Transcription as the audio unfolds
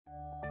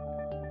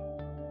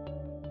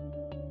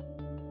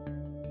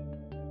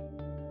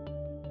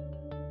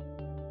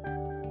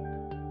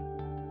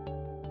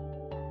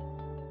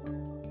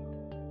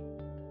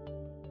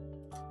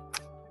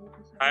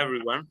Hi,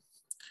 everyone,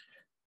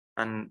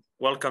 and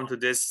welcome to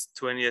this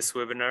 20th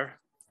webinar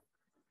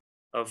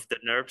of the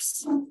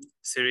NERPS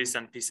series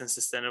on peace and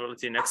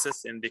sustainability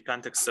nexus in the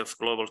context of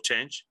global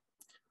change.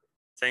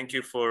 Thank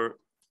you for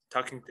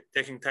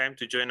taking time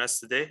to join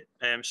us today.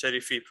 I am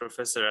Sharifi,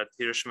 professor at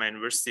Hiroshima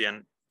University,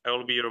 and I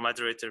will be your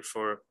moderator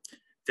for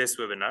this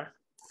webinar.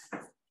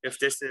 If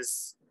this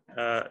is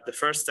the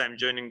first time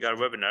joining our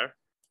webinar,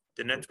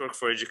 the Network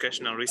for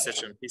Educational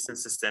Research on Peace and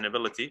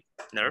Sustainability,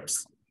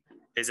 NERPS,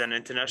 is an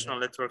international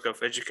network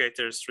of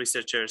educators,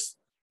 researchers,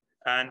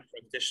 and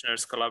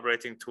practitioners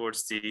collaborating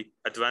towards the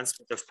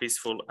advancement of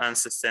peaceful and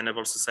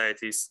sustainable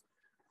societies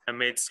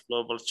amidst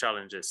global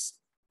challenges.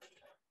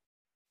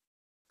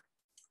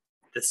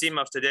 The theme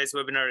of today's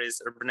webinar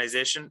is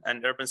Urbanization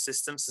and Urban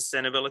System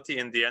Sustainability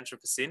in the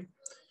Anthropocene.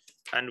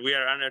 And we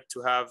are honored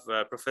to have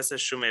Professor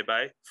Shumei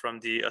Bai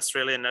from the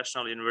Australian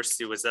National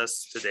University with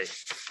us today.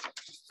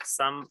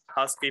 Some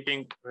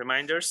housekeeping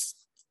reminders.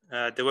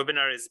 The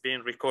webinar is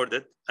being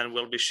recorded and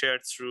will be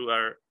shared through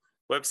our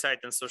website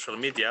and social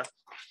media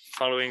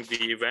following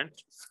the event.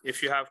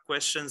 If you have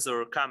questions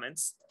or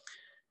comments,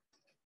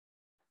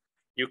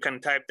 you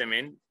can type them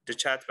in the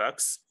chat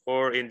box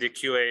or in the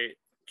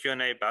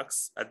Q&A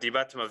box at the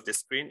bottom of the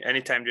screen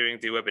anytime during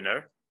the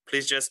webinar.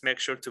 Please just make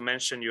sure to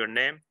mention your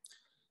name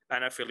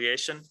and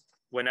affiliation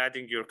when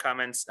adding your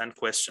comments and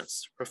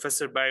questions.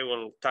 Professor Bai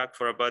will talk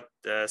for about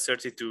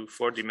 30 to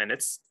 40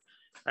 minutes,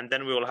 and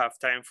then we will have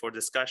time for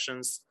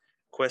discussions,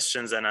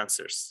 questions, and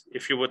answers.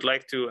 If you would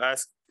like to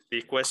ask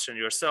the question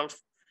yourself,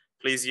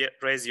 please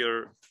raise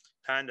your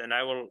hand and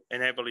I will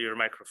enable your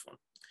microphone.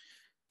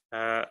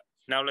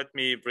 Now let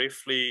me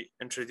briefly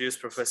introduce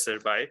Professor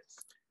Bai.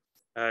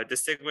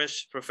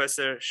 Distinguished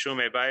Professor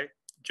Shumei Bai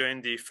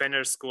joined the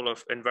Fenner School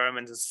of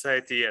Environment and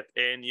Society at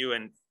ANU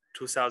in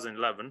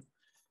 2011.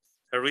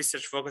 Her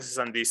research focuses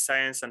on the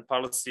science and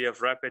policy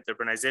of rapid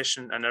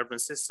urbanization and urban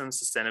system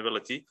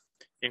sustainability,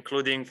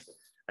 including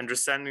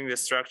understanding the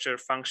structure,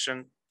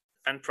 function,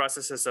 and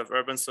processes of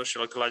urban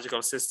social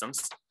ecological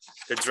systems,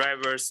 the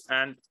drivers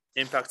and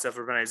impacts of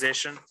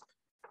urbanization,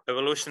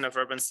 evolution of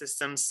urban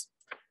systems,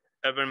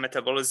 urban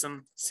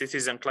metabolism,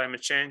 cities and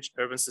climate change,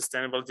 urban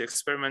sustainability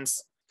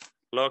experiments,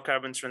 low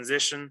carbon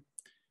transition,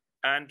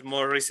 and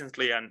more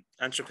recently on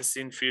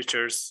Anthropocene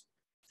futures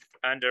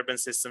and urban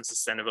system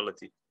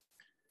sustainability.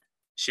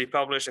 She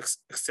published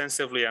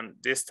extensively on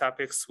these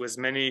topics, with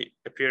many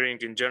appearing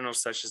in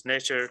journals such as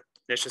Nature,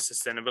 Nature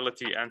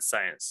Sustainability, and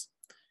Science.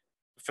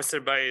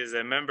 Professor Bai is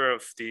a member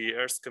of the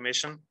Earth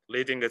Commission,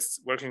 leading its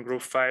Working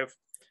Group 5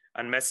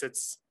 on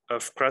methods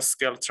of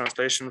cross-scale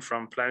translation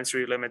from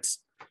planetary limits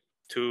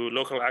to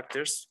local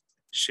actors.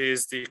 She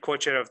is the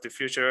co-chair of the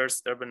Future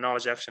Earth Urban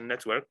Knowledge Action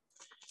Network,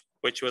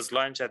 which was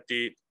launched at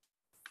the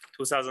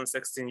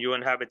 2016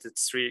 UN Habitat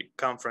 3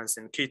 conference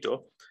in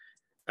Quito.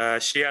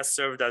 She has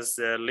served as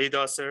the lead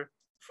author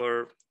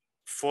for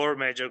 4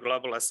 major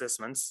global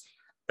assessments,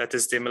 that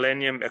is the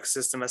Millennium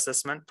Ecosystem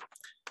Assessment,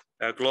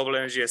 Global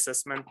Energy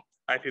Assessment,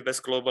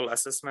 IP-based Global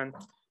Assessment,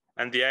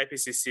 and the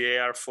IPCC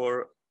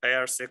AR4,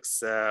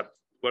 AR6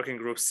 Working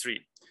Group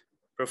 3.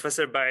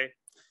 Professor Bai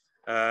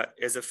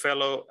is a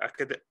fellow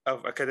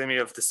of Academy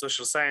of the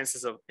Social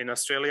Sciences in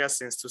Australia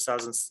since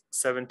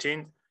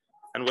 2017,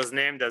 and was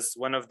named as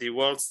one of the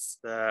world's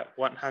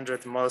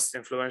 100 most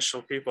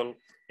influential people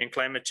in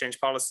climate change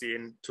policy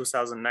in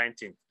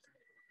 2019.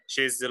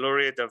 She is the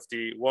laureate of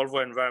the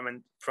Volvo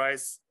Environment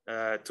Prize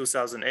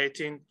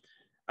 2018,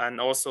 and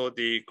also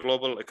the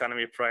Global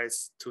Economy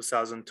Prize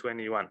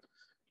 2021.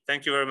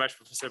 Thank you very much,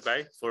 Professor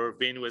Bai, for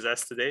being with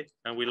us today,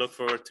 and we look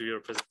forward to your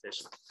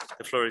presentation.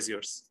 The floor is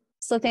yours.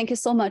 So thank you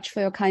so much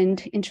for your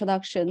kind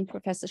introduction,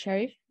 Professor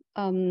Sharif.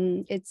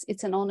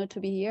 It's an honor to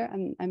be here.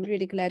 I'm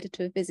really glad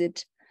to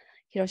visit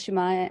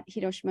Hiroshima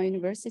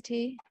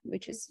University,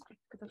 which is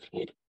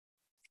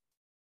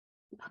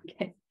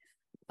okay.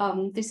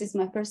 This is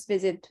my first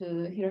visit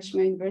to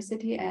Hiroshima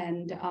University,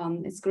 and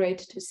it's great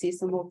to see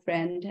some more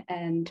friends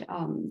and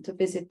to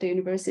visit the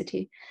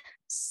university.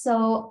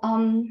 So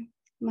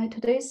my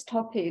today's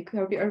topic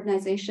will be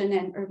urbanization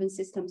and urban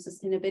system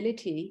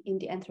sustainability in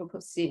the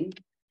Anthropocene.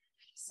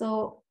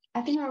 So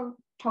I think I'll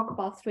talk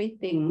about 3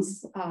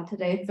 things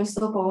today. First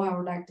of all, I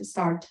would like to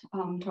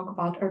talk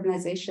about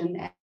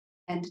urbanization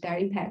and their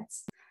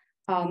impacts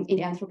in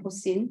the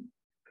Anthropocene.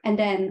 And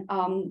then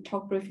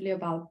talk briefly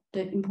about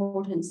the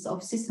importance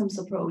of systems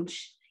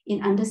approach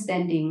in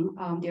understanding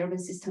the urban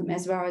system,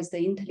 as well as the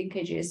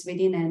interlinkages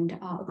within and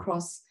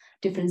across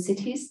different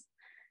cities.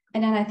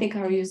 And then I think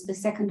I'll use the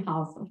second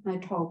half of my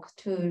talk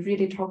to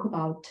really talk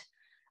about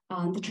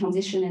the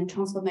transition and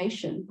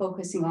transformation,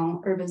 focusing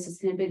on urban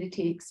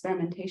sustainability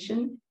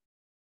experimentation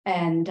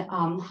and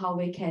how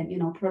we can,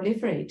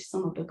 proliferate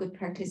some of the good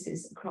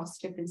practices across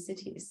different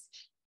cities.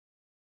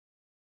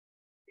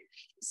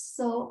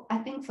 So I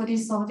think for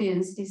this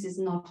audience, this is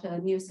not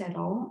news at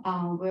all.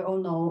 We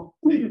all know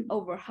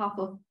over half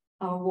of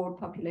our world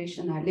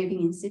population are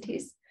living in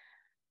cities.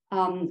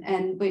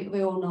 And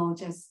we all know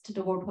just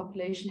the world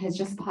population has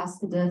just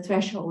passed the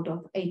threshold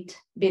of 8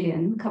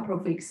 billion a couple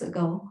of weeks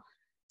ago.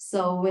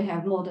 So we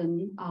have more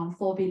than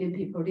 4 billion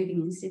people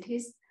living in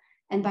cities.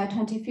 And by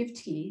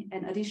 2050,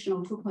 an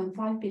additional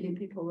 2.5 billion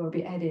people will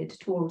be added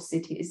towards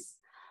cities.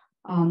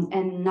 And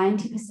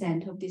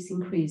 90% of this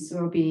increase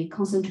will be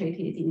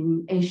concentrated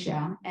in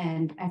Asia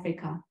and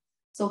Africa.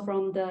 So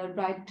from the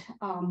right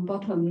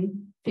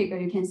bottom figure,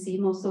 you can see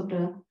most of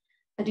the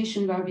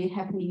addition will be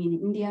happening in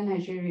India,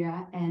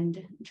 Nigeria,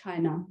 and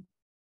China.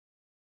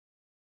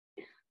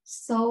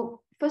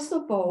 So first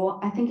of all,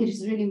 I think it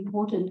is really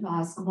important to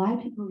ask why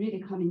people really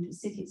come into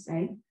cities,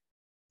 right?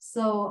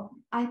 So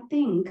I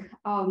think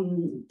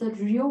the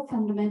real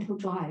fundamental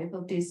drive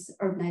of this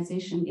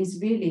urbanization is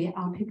really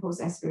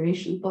people's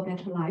aspiration for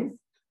better life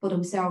for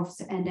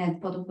themselves and then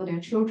for their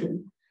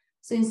children.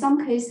 So in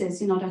some cases,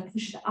 they're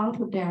pushed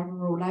out of their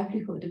rural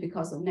livelihood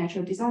because of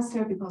natural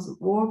disaster, because of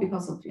war,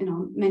 because of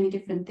many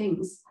different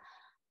things.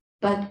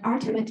 But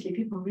ultimately,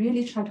 people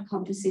really try to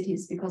come to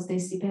cities because they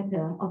see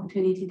better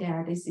opportunity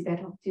there. They see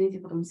better opportunity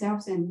for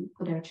themselves and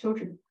for their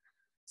children.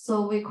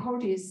 So we call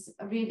this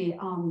really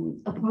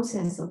a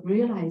process of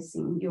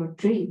realizing your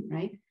dream,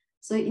 right?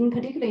 So in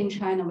particular in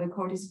China, we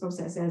call this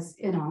process as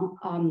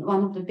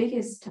one of the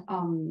biggest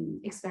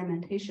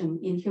experimentation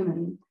in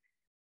human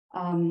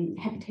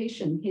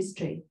habitation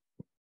history,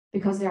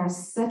 because there are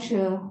such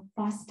a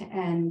vast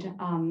and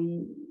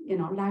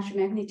large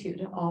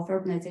magnitude of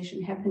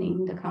urbanization happening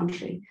in the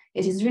country.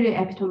 It is really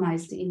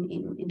epitomized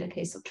in the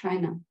case of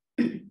China.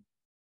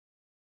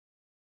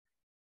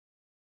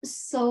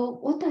 So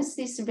what does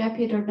this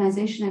rapid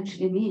urbanization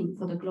actually mean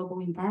for the global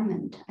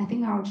environment? I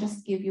think I'll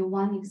just give you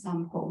one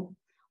example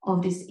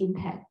of this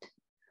impact.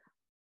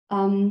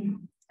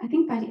 I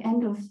think by the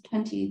end of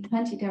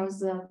 2020, there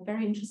was a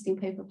very interesting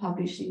paper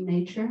published in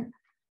Nature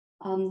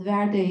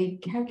where they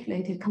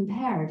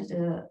compared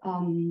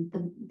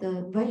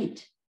the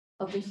weight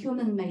of the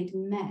human-made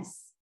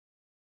mass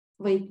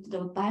with the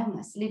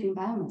biomass, living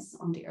biomass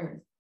on the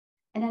Earth.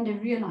 And then they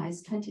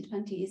realized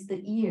 2020 is the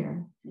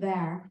year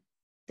where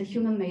the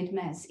human-made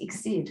mass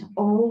exceed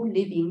all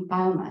living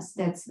biomass.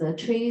 That's the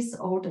trees,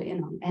 all the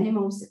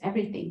animals,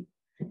 everything.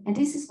 And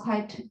this is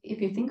quite, if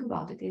you think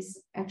about it,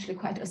 is actually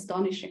quite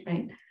astonishing,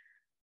 right?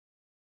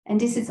 And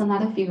this is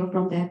another figure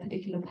from that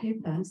particular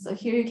paper. So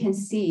here you can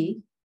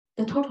see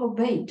the total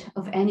weight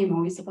of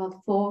animal is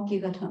about 4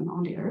 gigaton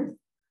on the Earth.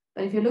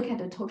 But if you look at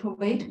the total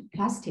weight of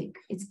plastic,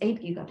 it's 8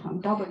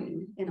 gigaton,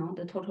 doubling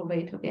the total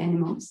weight of the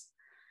animals.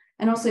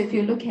 And also if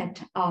you look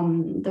at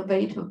the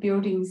weight of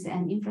buildings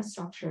and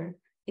infrastructure,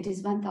 it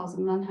is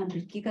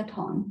 1,100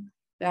 gigaton,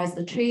 whereas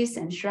the trees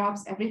and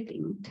shrubs,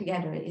 everything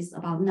together is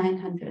about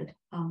 900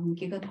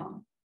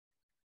 gigaton.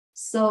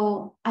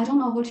 So I don't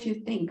know what you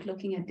think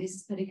looking at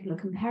this particular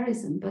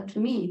comparison, but to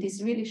me,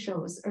 this really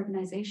shows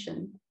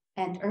urbanization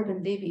and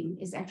urban living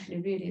is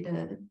actually really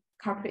the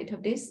culprit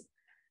of this,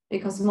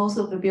 because most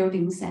of the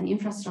buildings and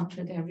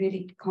infrastructure, they're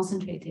really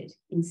concentrated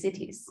in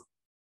cities.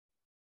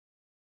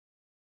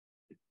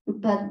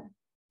 But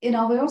we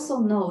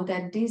also know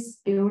that these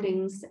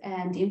buildings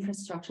and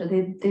infrastructure,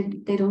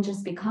 they don't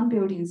just become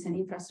buildings and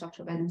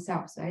infrastructure by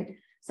themselves, right?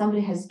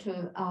 Somebody has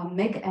to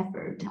make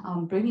effort,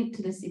 bring it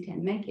to the city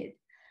and make it.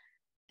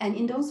 And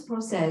in those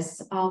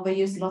processes, we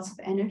use lots of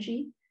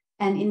energy.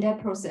 And in that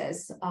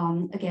process,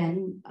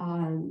 again,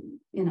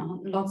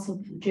 lots of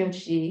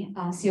GHG,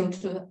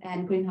 CO2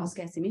 and greenhouse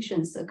gas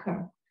emissions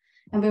occur.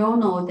 And we all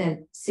know that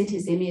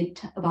cities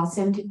emit about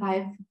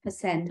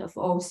 75% of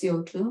all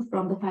CO2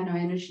 from the final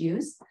energy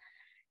use.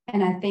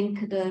 And I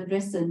think the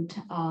recent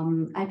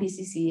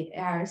IPCC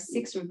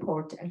AR6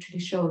 report actually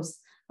shows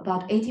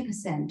about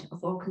 80%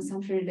 of all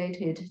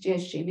consumption-related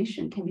GHG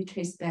emission can be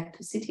traced back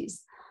to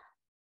cities.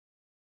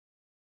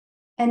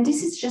 And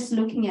this is just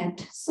looking at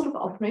sort of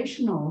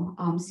operational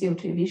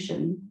CO2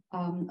 emission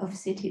of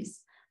cities.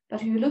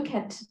 But if you look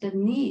at the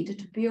need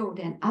to build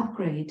and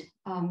upgrade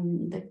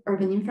the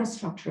urban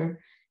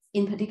infrastructure,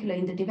 in particular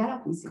in the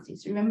developing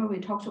cities, remember we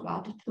talked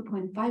about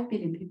 2.5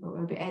 billion people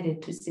will be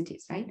added to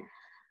cities, right?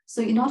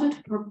 So in order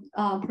to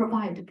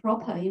provide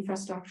proper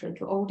infrastructure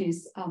to all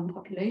this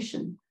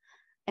population,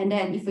 and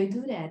then if we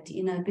do that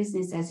in a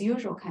business as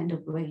usual kind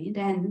of way,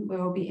 then we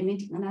will be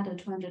emitting another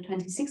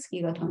 226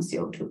 gigaton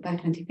CO2 by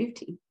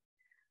 2050.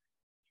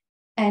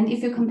 And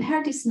if you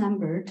compare this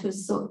number to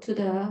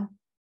the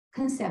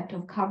concept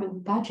of carbon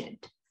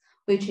budget,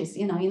 which is,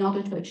 in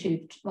order to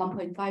achieve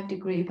 1.5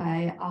 degree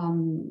by,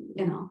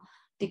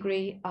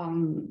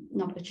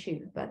 not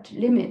achieve, but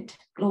limit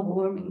global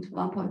warming to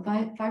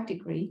 1.5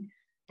 degree,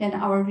 then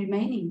our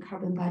remaining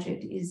carbon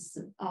budget is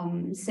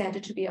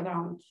said to be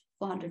around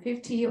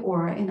 450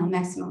 or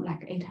maximum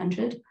like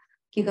 800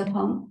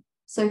 gigaton.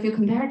 So if you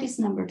compare this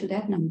number to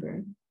that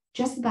number,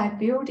 just by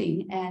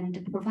building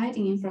and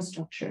providing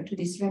infrastructure to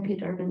this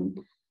rapid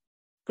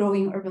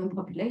growing urban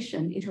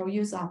population, it will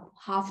use up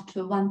half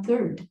to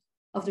 1/3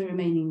 of the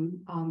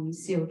remaining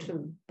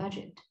CO2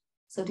 budget.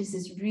 So this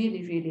is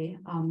really, really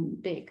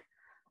big.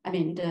 I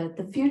mean,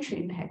 the future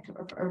impact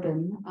of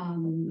urban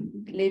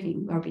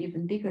living will be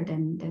even bigger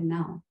than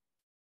now.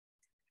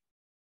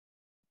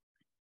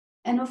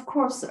 And of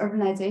course,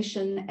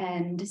 urbanization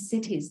and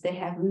cities, they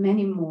have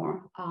many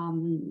more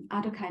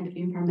other kind of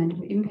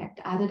environmental impact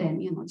other than,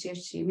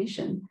 GHG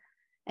emission.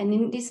 And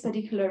in this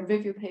particular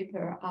review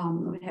paper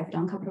we have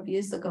done a couple of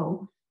years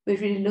ago, we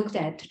really looked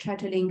at to try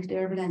to link the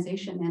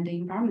urbanization and the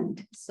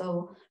environment.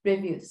 So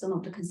reviewed some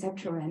of the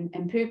conceptual and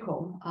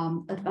empirical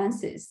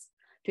advances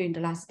during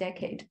the last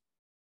decade.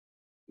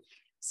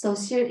 So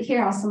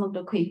here are some of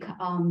the quick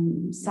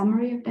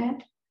summary of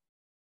that.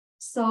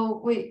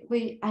 So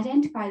we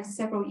identified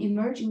several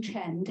emerging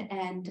trends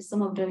and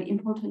some of the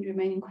important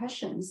remaining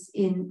questions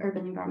in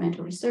urban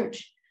environmental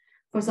research.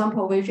 For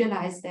example, we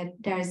realized that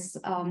there's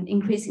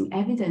increasing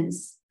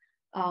evidence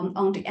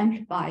on the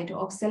amplified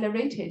or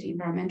accelerated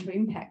environmental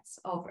impacts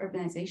of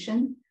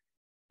urbanization.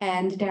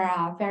 And there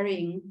are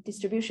varying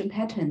distribution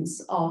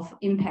patterns of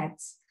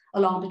impacts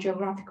along the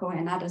geographical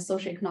and other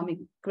socioeconomic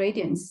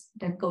gradients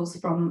that goes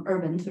from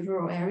urban to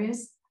rural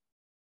areas.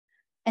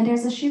 And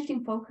there's a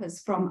shifting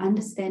focus from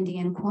understanding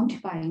and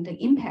quantifying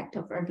the impact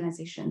of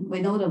urbanization.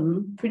 We know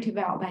them pretty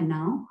well by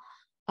now,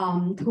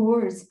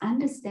 towards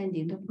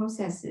understanding the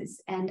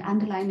processes and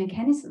underlying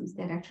mechanisms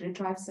that actually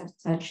drive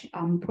such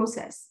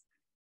process.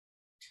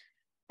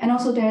 And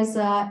also there's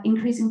an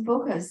increasing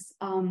focus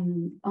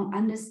on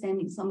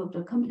understanding some of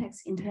the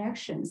complex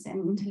interactions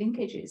and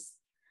interlinkages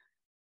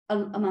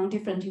among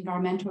different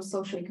environmental,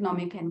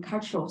 socioeconomic, and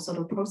cultural sort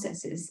of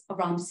processes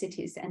around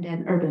cities and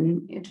then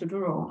urban to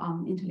rural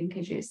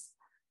interlinkages.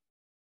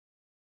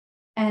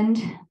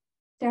 And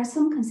there are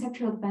some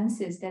conceptual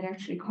advances that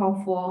actually call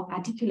for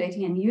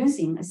articulating and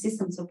using a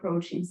systems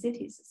approach in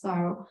cities. So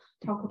I'll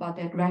talk about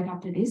that right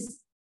after this.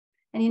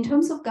 And in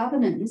terms of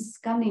governance,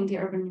 governing the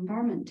urban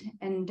environment,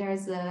 and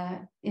there's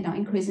a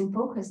increasing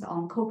focus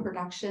on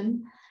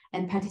co-production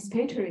and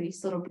participatory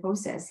sort of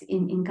process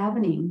in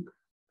governing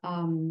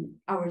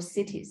our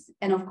cities.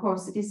 And of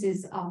course, this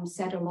is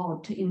said a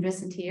lot in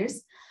recent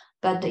years,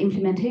 but the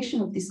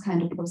implementation of this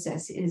kind of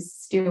process is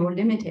still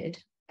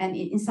limited. And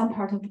in some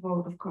part of the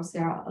world, of course,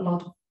 there are a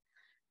lot of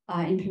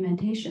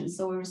implementations.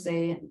 So we would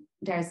say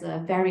there's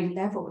varying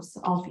levels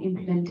of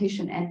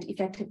implementation and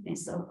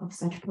effectiveness of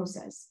such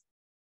process.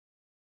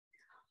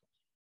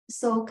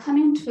 So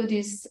coming to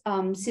this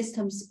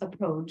systems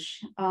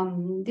approach,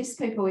 this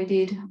paper we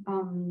did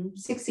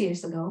 6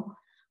 years ago,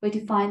 we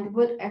defined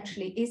what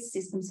actually is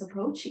systems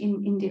approach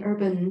in the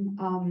urban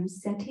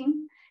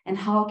setting and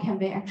how can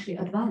we actually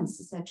advance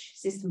such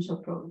systems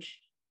approach.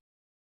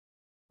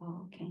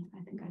 Okay,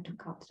 I think I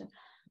took out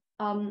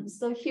the.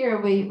 So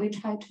here we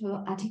try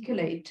to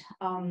articulate,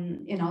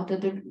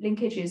 the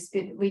linkages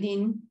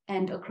within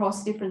and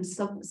across different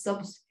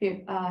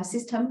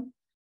system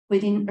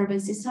within urban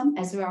system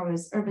as well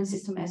as urban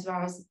system as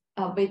well as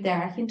with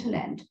their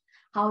hinterland.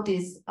 How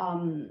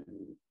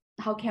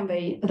can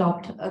we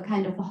adopt a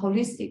kind of a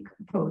holistic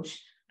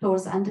approach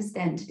towards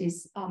understand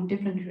these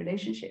different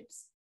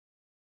relationships?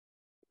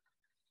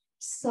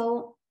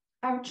 So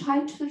I'll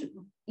try to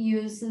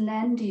use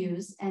land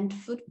use and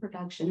food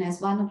production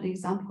as one of the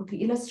examples to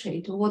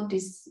illustrate what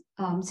this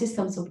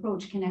systems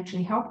approach can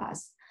actually help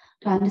us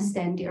to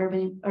understand the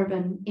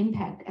urban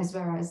impact as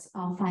well as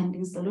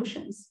finding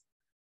solutions.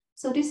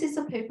 So this is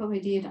a paper we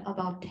did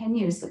about 10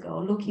 years ago,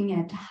 looking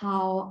at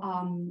how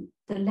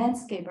the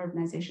landscape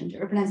urbanization, the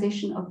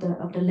urbanization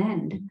of the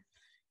land,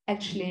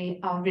 actually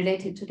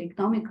related to the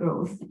economic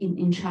growth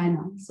in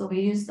China. So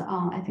we used,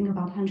 I think,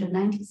 about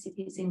 190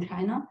 cities in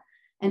China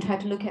and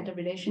tried to look at the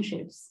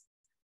relationships.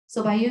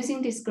 So by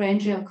using this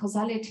granular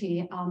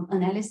causality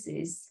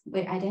analysis,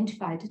 we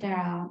identified there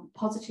are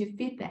positive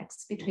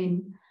feedbacks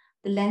between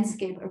the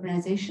landscape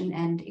urbanization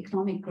and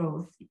economic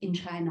growth in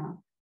China.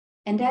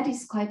 And that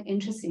is quite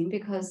interesting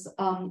because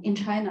in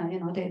China,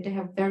 they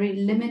have very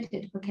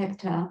limited per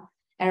capita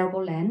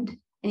arable land.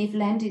 And if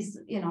land is,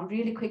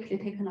 really quickly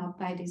taken up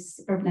by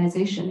this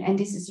urbanization, and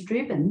this is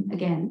driven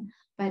again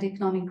by the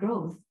economic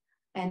growth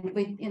and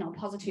with,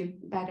 positive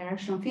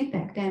bidirectional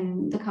feedback,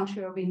 then the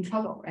country will be in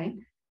trouble, right?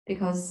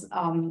 Because,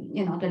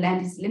 the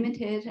land is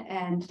limited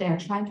and they are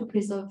trying to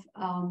preserve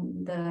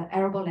the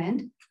arable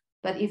land.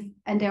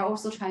 And they're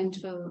also trying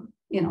to,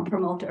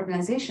 promote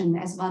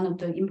urbanization as one of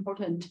the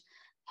important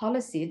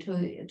policy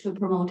to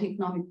promote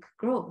economic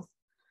growth,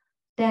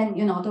 then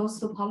those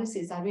two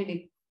policies are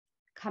really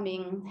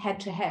coming head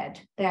to head.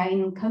 They are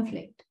in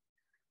conflict.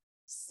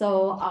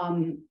 So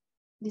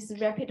this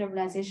rapid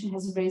urbanization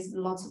has raised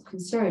lots of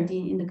concern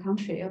in the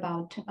country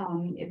about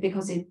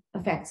because it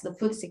affects the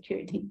food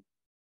security.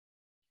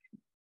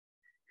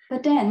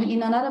 But then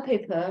in another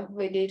paper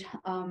we did,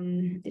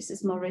 this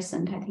is more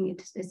recent, I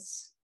think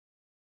it's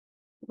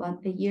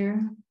about a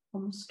year,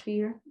 almost 2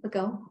 years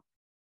ago.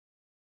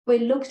 We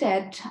looked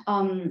at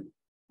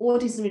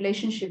what is the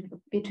relationship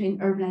between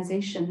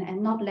urbanization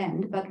and not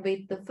land, but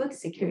with the food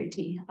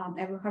security,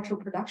 agricultural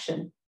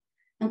production.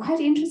 And quite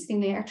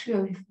interestingly,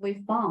 actually,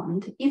 we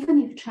found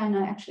even if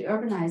China actually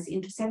urbanized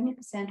into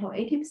 70% or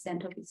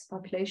 80% of its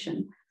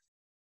population,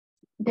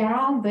 there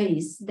are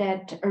ways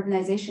that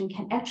urbanization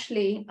can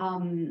actually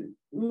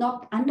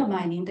not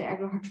undermining the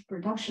agricultural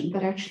production,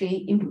 but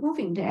actually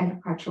improving the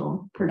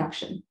agricultural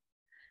production.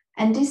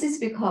 And this is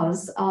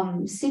because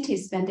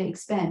cities, when they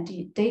expand,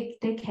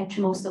 they catch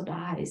most of the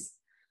eyes.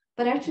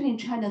 But actually in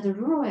China, the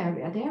rural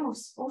area, they are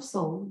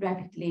also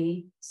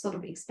rapidly sort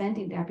of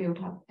expanding their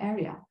built up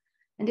area.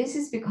 And this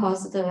is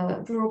because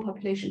the rural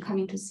population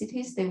coming to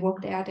cities, they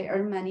work there, they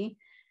earn money.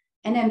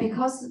 And then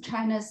because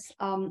China's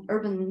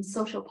urban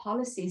social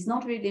policy is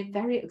not really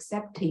very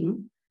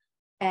accepting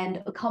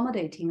and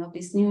accommodating of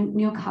these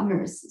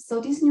newcomers. So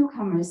these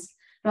newcomers,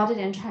 rather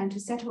than trying to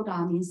settle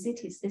down in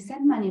cities, they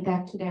send money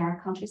back to their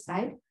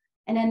countryside,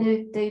 and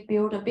then they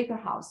build a bigger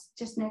house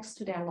just next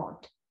to their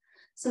lot.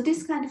 So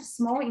this kind of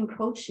small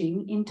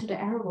encroaching into the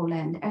arable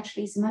land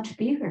actually is much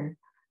bigger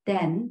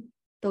than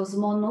those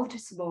more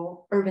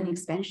noticeable urban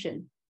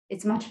expansion.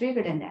 It's much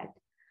bigger than that.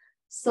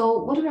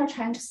 So what we are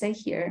trying to say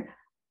here,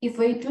 if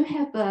we do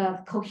have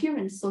a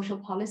coherent social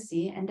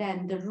policy and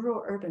then the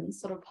rural-urban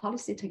sort of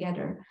policy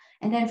together,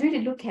 and then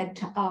really look at,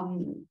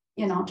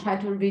 try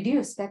to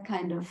reduce that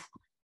kind of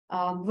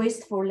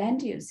wasteful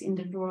land use in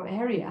the rural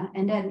area,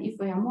 and then if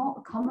we are more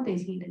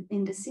accommodating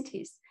in the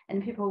cities,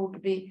 and people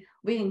would be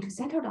willing to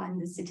settle down in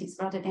the cities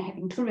rather than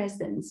having two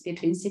residents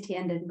between city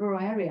and the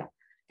rural area,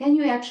 then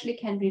you actually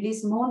can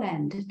release more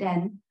land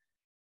than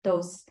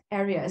those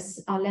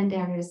areas, land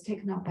areas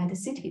taken up by the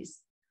cities.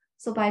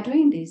 So by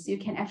doing this, you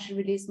can actually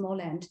release more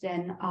land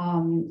than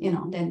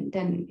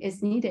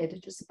is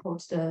needed to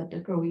support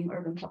the growing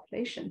urban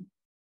population.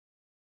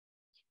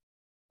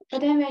 But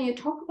then when you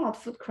talk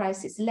about food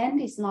crisis,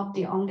 land is not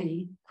the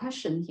only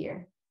question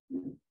here.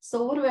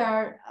 So what we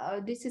are,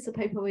 this is a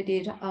paper we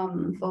did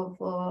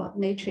for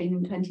Nature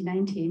in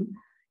 2019.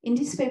 In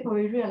this paper,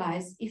 we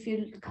realized if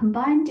you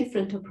combine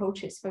different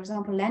approaches, for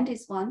example, land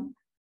is one,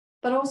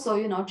 but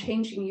also,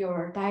 changing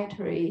your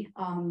dietary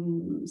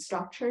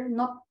structure,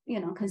 not,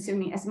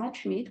 consuming as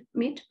much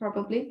meat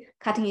probably,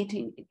 cutting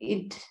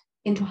it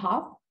into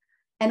half,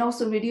 and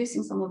also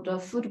reducing some of the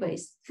food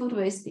waste. Food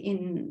waste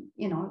in,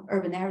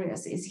 urban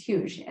areas is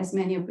huge, as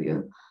many of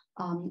you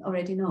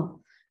already know.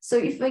 So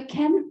if we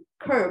can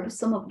curb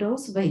some of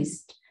those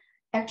waste,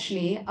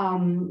 actually,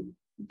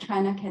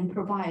 China can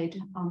provide,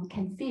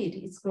 can feed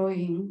its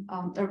growing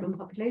urban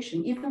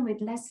population, even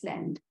with less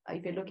land,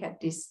 if you look at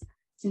these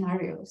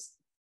scenarios.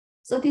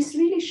 So this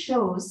really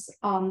shows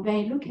when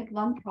you look at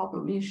one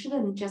problem, you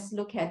shouldn't just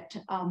look at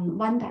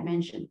one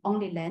dimension,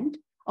 only land,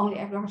 only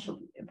agricultural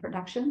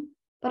production,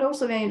 but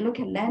also when you look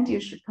at land, you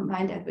should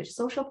combine that with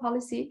social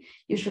policy.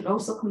 You should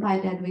also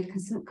combine that with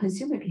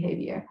consumer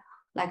behavior,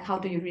 like how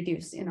do you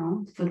reduce,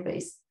 food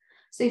waste.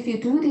 So if you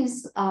do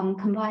this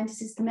combined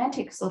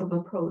systematic sort of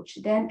approach,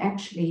 then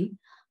actually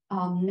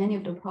many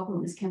of the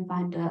problems can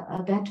find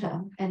a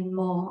better and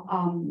more,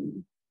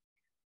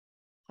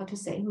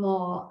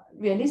 more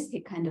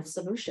realistic kind of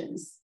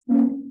solutions.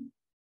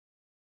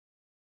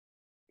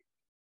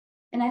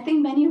 And I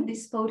think many of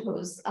these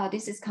photos,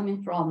 this is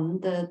coming from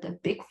the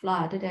big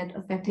flood that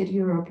affected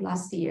Europe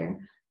last year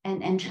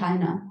and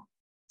China.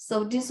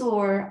 So these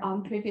were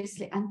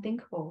previously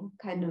unthinkable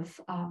kind of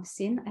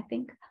scene, I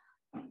think.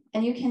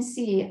 And you can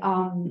see,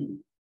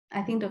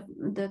 I think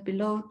the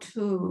below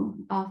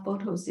two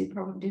photos is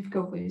probably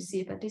difficult for you to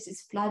see, but this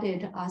is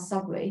flooded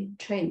subway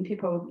train,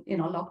 people,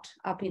 locked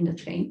up in the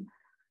train.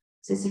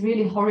 So it's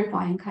really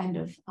horrifying kind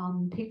of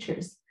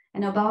pictures.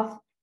 And above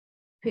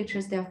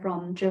pictures, they're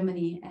from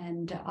Germany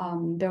and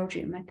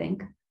Belgium, I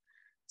think.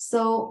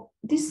 So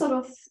this sort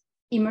of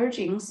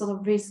emerging sort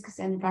of risks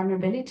and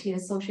vulnerability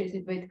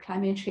associated with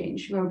climate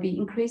change will be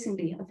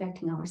increasingly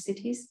affecting our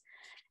cities.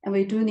 And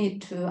we do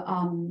need to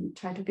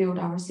try to build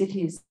our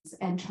cities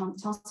and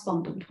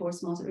transform them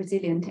towards more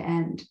resilient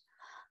and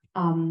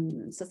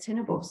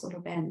sustainable sort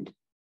of end.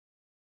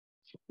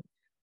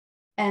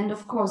 And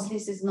of course,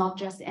 this is not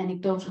just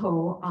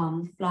anecdotal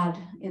flood,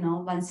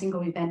 one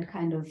single event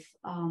kind of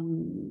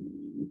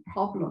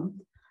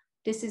problem.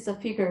 This is a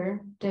figure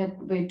that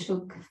we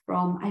took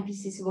from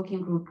IPCC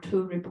Working Group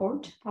 2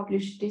 report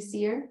published this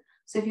year.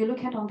 So if you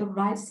look at on the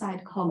right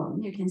side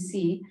column, you can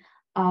see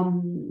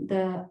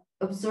the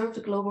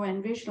observed global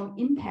and regional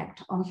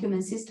impact on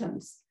human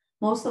systems.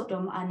 Most of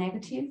them are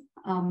negative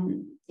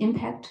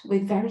impact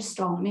with very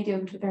strong,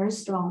 medium to very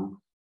strong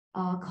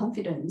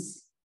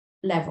confidence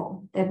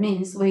level. That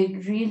means we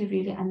really,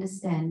 really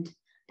understand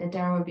that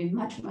there will be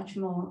much, much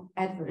more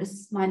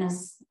adverse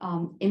minus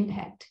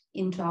impact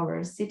into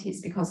our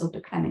cities because of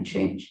the climate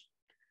change.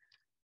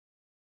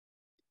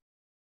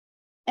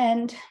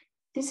 And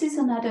this is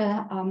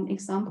another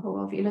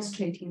example of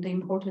illustrating the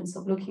importance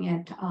of looking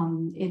at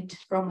it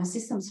from a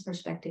systems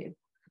perspective.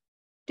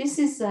 This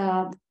is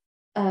a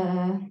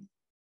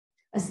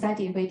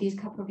study we did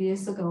a couple of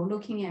years ago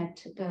looking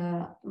at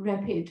the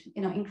rapid,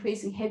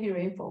 increasing heavy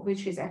rainfall,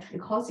 which is actually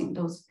causing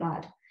those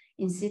floods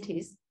in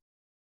cities.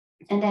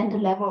 And then the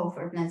level of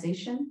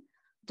urbanization,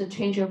 the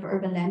change of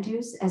urban land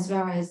use, as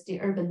well as the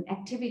urban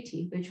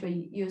activity, which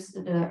we use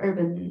the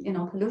urban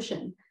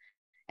pollution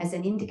as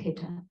an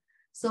indicator.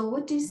 So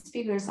what these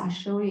figures are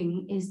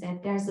showing is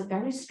that there's a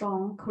very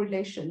strong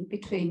correlation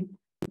between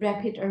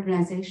rapid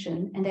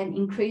urbanization and then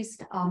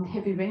increased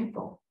heavy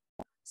rainfall.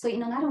 So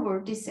in another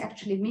word, this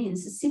actually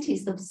means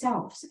cities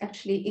themselves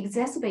actually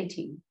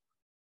exacerbating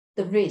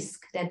the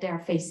risk that they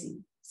are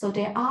facing. So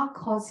they are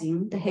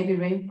causing the heavy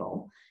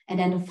rainfall and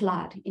then the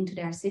flood into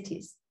their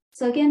cities.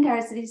 So again,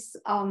 there's this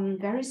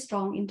very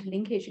strong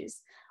interlinkages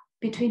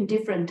between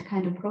different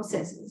kind of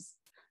processes.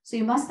 So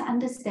you must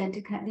understand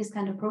these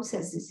kind of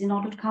processes in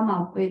order to come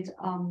up with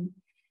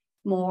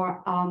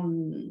more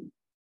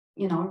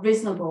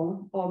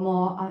reasonable or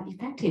more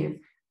effective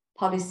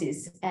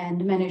policies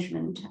and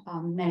management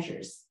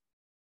measures.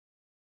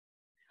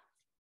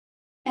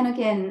 And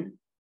again,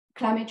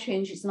 climate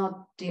change is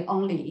not the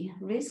only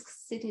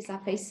risks cities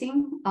are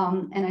facing.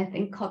 And I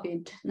think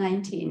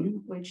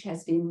COVID-19, which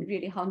has been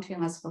really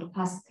haunting us for the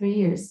past 3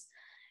 years,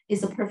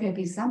 is a perfect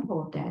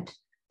example of that.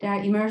 There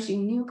are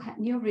emerging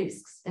new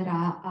risks that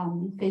are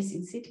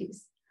facing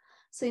cities.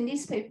 So in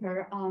this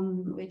paper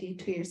we did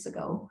 2 years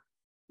ago,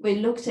 we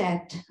looked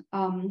at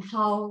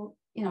how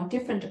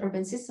different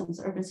urban systems,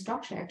 urban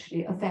structure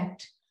actually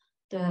affect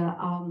the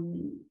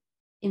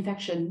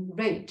infection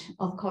rate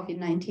of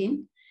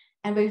COVID-19.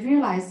 And we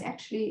realized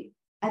actually,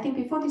 I think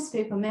before this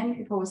paper, many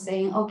people were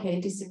saying, okay,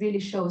 this really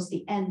shows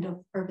the end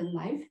of urban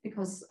life,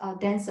 because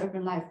dense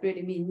urban life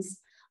really means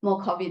more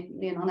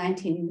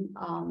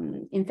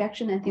COVID-19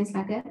 infection and things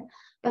like that.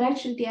 But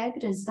actually the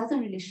evidence doesn't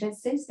really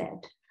say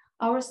that.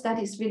 Our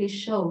studies really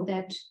show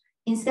that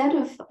instead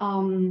of,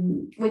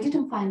 we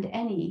didn't find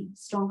any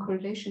strong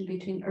correlation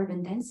between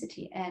urban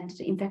density and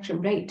the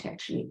infection rate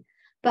actually,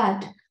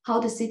 but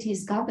how the city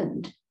is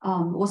governed,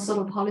 what sort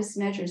of policy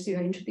measures you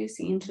are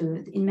introducing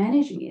in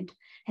managing it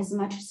has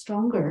much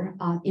stronger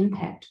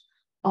impact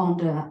on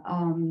the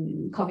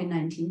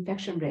COVID-19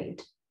 infection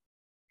rate.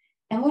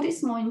 And what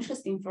is more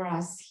interesting for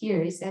us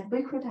here is that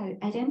we could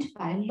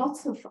identify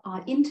lots of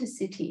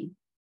intercity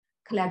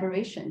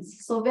collaborations.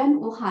 So when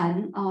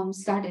Wuhan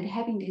started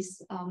having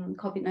this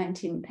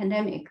COVID-19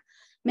 pandemic,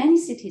 many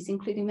cities,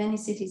 including many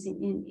cities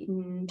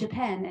in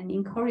Japan and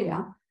in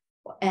Korea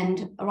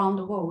and around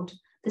the world,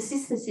 the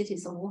sister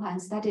cities of Wuhan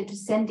started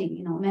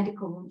sending,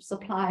 medical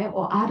supply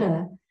or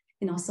other,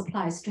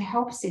 supplies to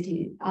help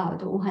the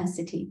Wuhan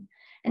city.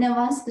 And then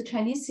once the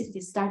Chinese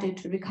cities started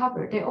to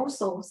recover, they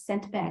also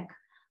sent back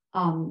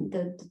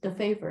the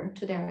favor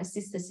to their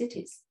sister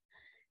cities.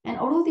 And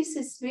although this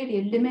is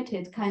really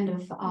limited kind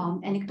of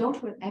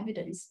anecdotal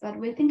evidence, but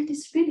we think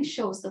this really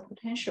shows the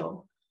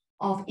potential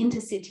of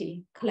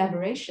intercity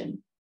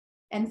collaboration.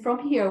 And from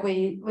here,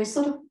 we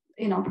sort of,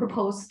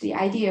 propose the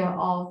idea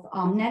of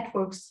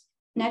networked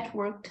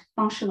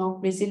functional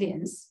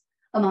resilience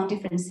among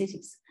different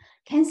cities.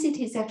 Can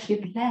cities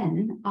actually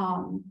plan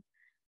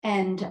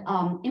and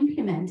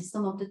implement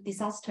some of the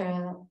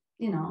disaster,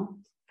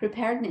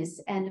 preparedness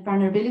and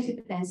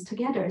vulnerability plans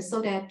together,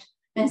 so that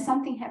when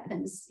something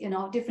happens,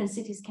 different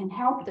cities can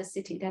help the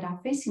city that are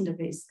facing the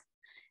risk,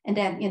 and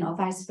then,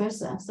 vice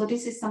versa. So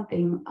this is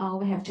something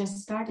we have just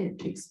started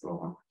to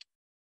explore.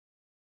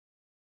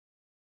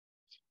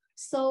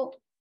 So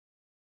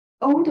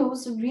all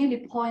those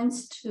really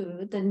points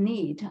to the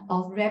need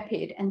of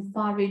rapid and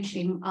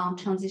far-reaching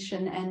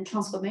transition and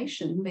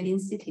transformation within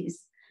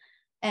cities.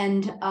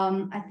 And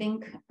I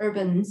think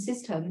urban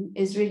system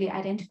is really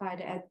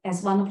identified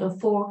as one of the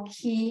 4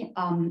 key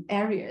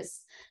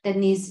areas that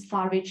needs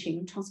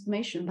far-reaching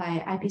transformation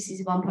by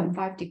IPCC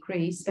 1.5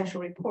 degree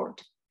special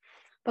report.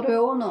 But we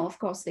all know, of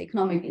course, the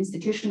economic,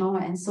 institutional,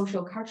 and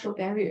social cultural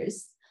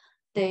barriers,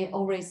 they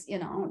always,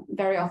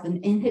 very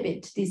often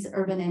inhibit this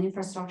urban and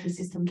infrastructure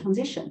system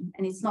transition.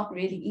 And it's not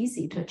really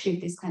easy to achieve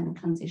this kind of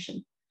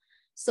transition.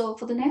 So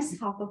for the next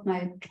half of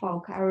my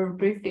talk, I will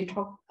briefly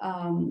talk,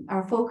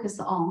 our focus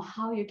on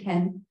how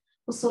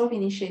what sort of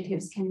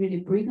initiatives can really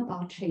bring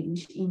about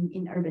change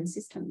in urban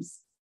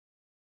systems.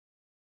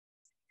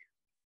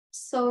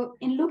 So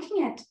in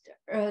looking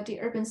at the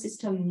urban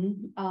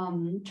system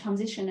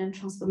transition and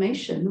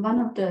transformation,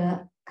 one of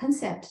the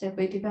concepts that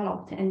we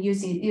developed and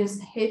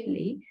used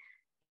heavily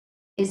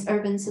is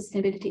urban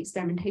sustainability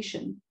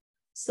experimentation.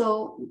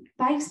 So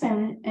by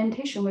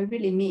experimentation, we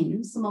really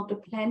mean some of the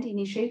planned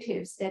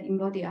initiatives that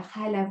embody a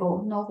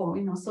high-level, novel,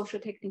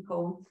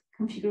 social-technical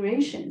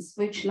configurations,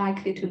 which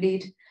likely to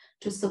lead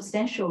to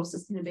substantial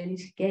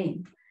sustainability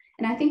gain.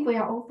 And I think we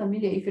are all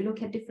familiar, if you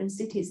look at different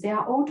cities, they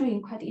are all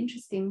doing quite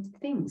interesting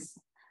things.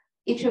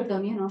 Each of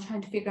them,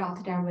 trying to figure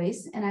out their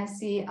ways. And I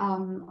see,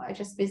 I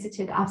just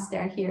visited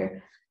upstairs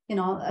here,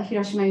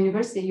 Hiroshima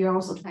University, you're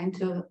also trying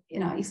to,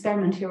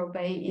 experiment your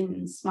way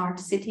in smart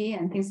city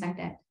and things like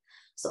that.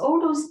 So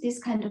all these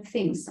kind of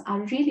things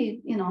are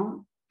really,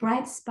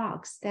 bright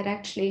sparks that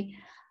actually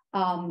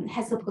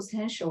has the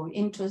potential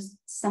into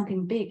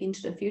something big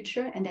into the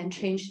future, and then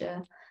change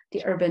the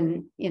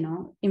urban,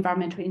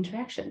 environmental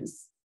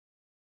interactions.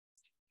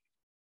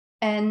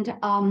 And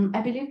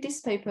I believe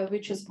this paper,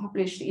 which was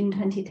published in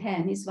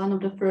 2010, is one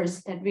of the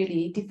first that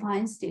really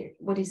defines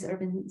what is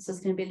urban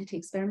sustainability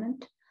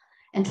experiment,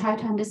 and try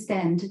to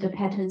understand the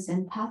patterns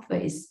and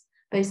pathways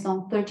based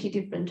on 30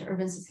 different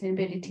urban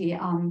sustainability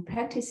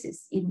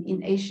practices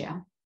in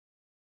Asia.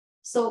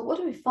 So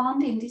what we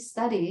found in this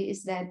study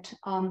is that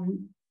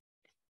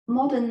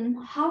more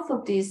than half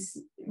of these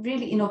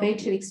really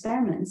innovative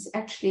experiments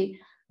actually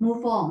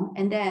move on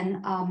and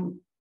then,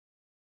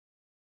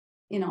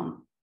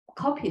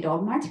 copied or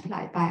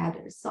multiplied by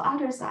others. So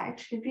others are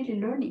actually really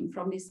learning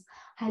from these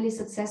highly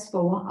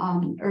successful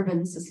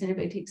urban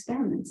sustainability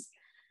experiments.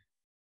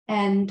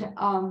 And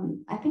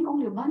I think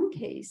only one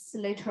case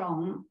later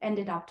on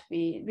ended up to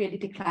be really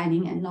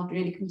declining and not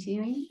really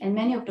continuing. And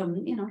many of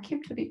them,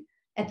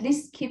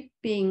 keep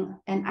being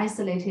an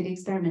isolated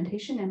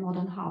experimentation, and more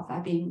than half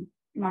are being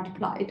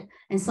multiplied.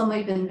 And some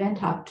even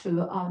went up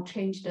to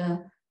change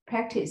the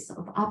practice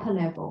of upper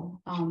level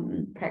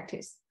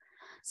practice.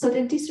 So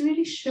that this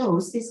really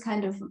shows this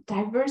kind of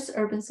diverse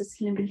urban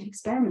sustainability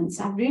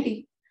experiments are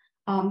really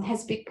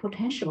has big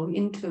potential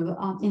into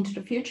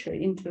the future,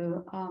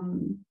 into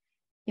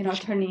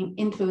turning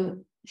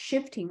into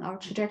shifting our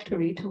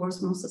trajectory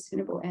towards more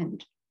sustainable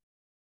end.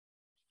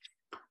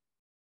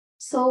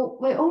 So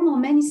we all know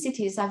many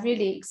cities are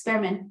really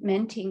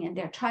experimenting, and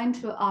they're trying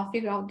to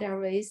figure out their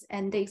ways,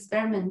 and they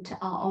experiment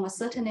on a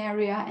certain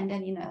area and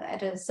then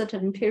at a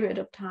certain period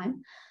of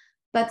time.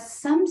 But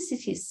some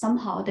cities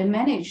somehow they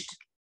managed to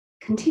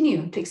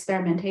continue to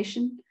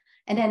experimentation,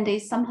 and then they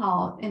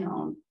somehow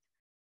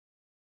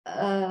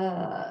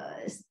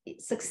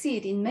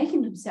succeed in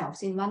making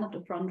themselves in one of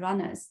the front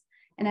runners.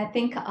 And I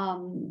think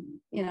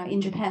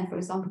in Japan, for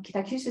example,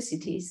 Kitakyushu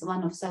City is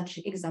one of such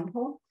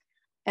example.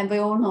 And we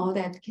all know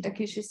that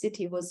Kitakyushu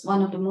City was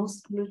one of the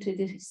most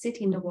polluted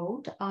city in the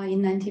world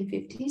in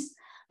 1950s.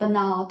 But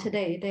now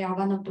today they are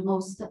one of the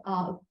most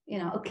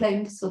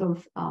acclaimed sort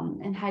of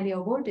and highly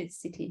awarded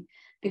city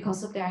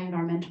because of their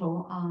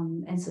environmental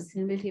and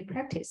sustainability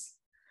practice.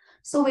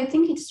 So we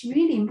think it's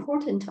really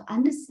important to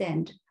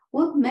understand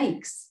what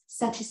makes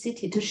such a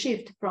city to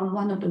shift from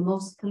one of the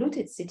most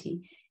polluted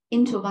city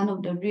into one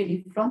of the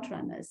really front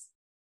runners.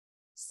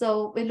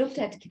 So we looked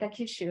at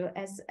Kitakyushu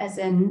as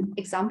an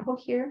example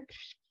here.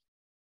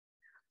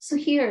 So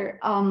here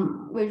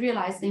we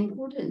realized the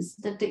importance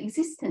that the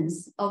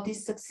existence of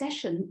this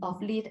succession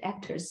of lead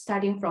actors,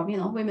 starting from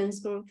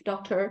women's group,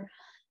 doctor,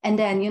 and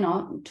then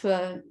to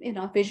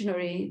a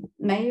visionary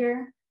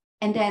mayor,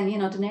 and then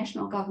the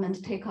national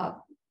government take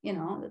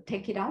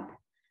it up,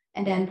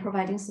 and then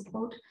providing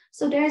support.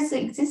 So there's the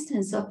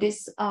existence of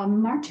this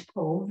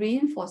multiple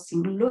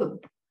reinforcing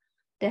loop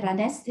that are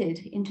nested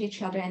into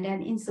each other, and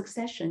then in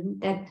succession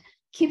that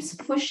keeps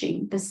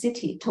pushing the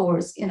city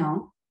towards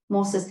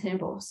more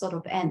sustainable sort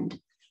of end.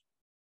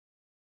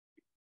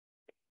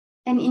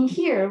 And in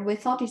here, we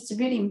thought it's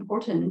really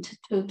important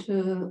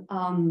to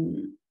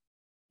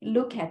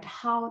look at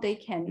how they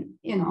can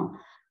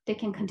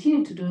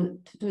continue to do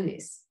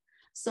this.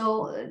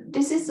 So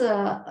this is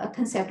a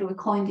concept we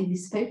coined in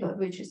this paper,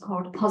 which is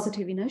called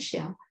positive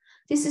inertia.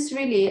 This is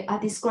really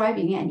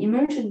describing an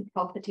emergent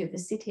property of the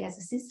city as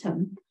a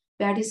system,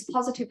 where these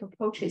positive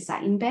approaches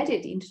are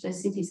embedded into the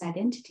city's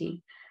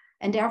identity,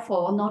 and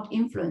therefore not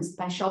influenced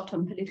by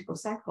short-term political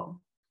cycle.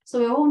 So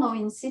we all know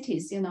in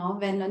cities,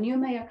 when a new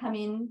mayor comes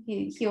in,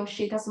 he or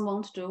she doesn't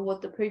want to do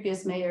what the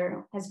previous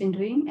mayor has been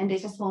doing, and they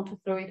just want to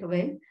throw it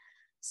away.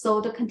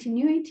 So the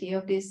continuity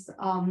of this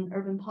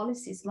urban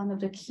policy is one of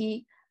the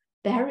key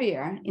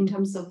barrier in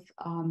terms of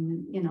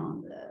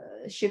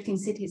shifting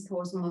cities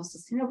towards a more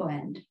sustainable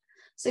end.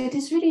 So it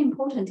is really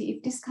important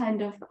if this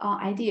kind of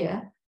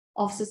idea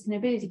of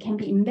sustainability can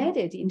be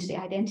embedded into the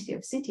identity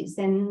of cities,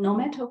 then no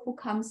matter who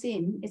comes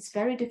in, it's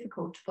very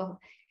difficult for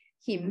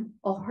him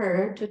or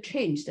her to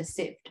change the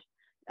shift,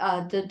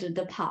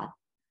 the path.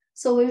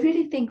 So we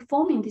really think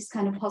forming this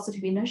kind of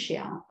positive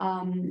inertia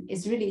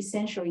is really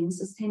essential in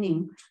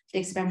sustaining the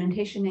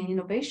experimentation and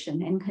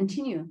innovation and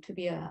continue to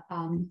be a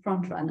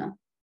front runner.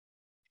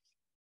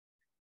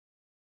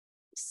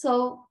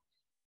 So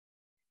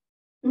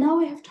now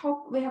we have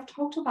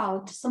talked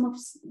about some of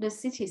the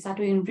cities are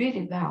doing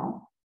really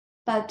well.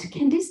 But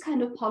can this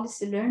kind of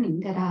policy learning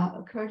that are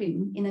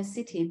occurring in a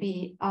city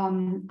be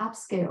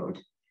upscaled?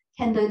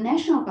 Can the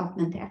national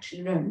government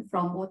actually learn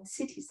from what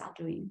cities are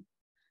doing?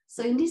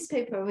 So in this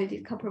paper we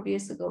did a couple of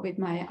years ago with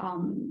my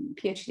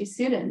PhD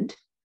student,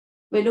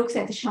 we looked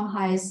at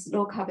Shanghai's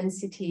low carbon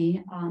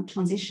city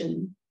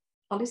transition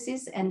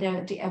policies and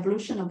the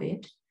evolution of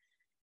it.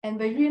 And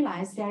we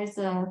realized there is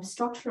a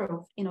structure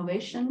of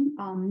innovation,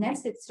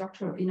 nested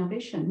structure of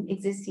innovation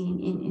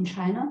existing in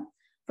China.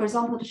 For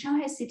example, the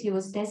Shanghai city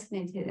was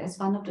designated as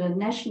one of the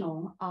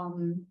national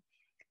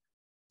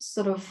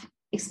sort of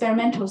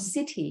experimental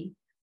city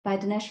by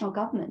the national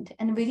government.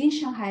 And within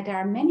Shanghai, there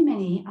are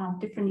many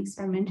different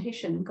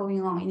experimentation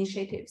going on,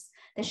 initiatives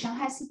that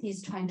Shanghai city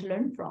is trying to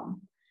learn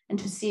from and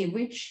to see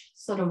which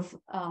sort of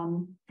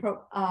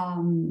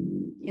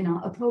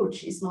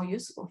approach is more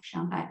useful for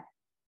Shanghai.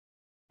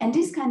 And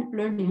this kind of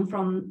learning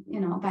from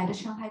by the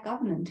Shanghai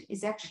government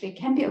is actually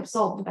can be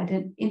absorbed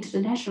into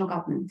the national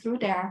government through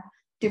their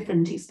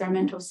different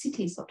experimental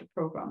cities of the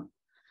program.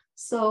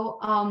 So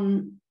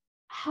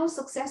how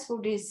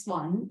successful this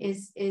one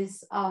is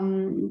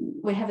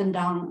we haven't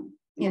done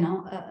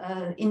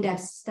an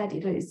in-depth study.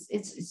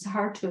 It's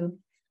hard to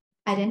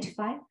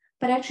identify.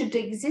 But actually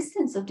the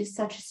existence of this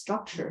such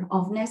structure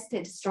of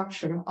nested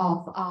structure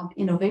of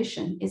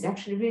innovation is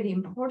actually really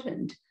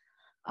important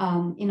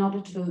in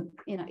order to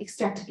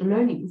extract the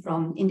learning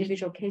from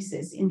individual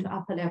cases into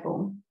upper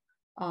level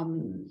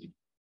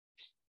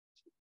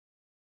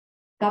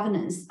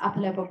governance, upper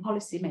level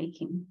policy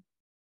making.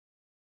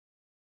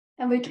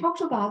 And we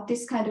talked about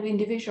this kind of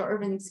individual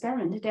urban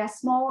experiment. They are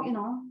small,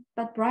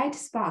 but bright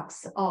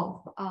sparks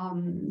of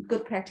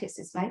good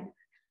practices, right?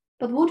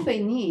 But what we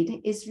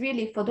need is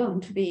really for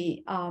them to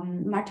be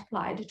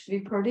multiplied, to be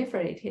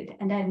proliferated,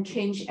 and then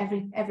change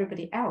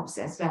everybody else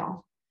as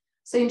well.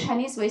 So in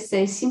Chinese, we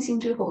say 星星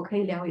之火可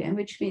以燎原,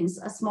 which means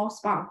a small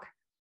spark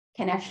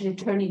can actually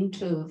turn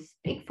into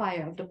big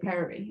fire of the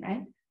prairie,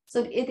 right?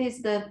 So it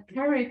is the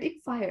prairie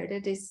big fire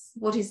that is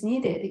what is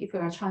needed if we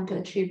are trying to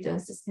achieve the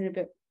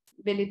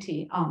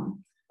sustainability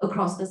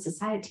across the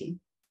society.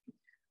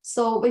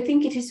 So we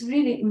think it is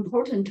really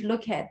important to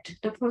look at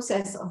the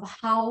process of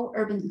how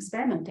urban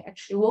experiment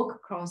actually work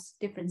across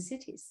different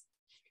cities.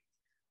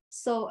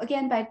 So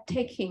again, by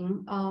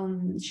taking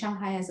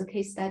Shanghai as a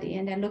case study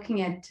and then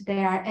looking at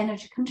their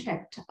energy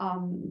contract,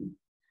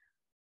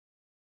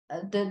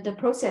 the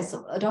process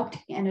of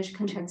adopting energy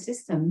contract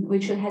system,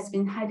 which has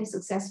been highly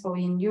successful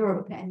in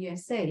Europe and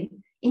USA,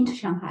 into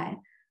Shanghai,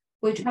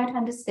 we try to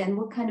understand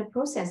what kind of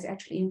process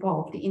actually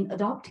involved in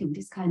adopting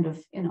this kind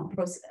of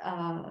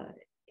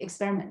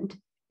experiment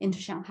into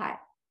Shanghai.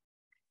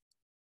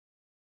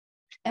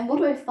 And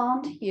what we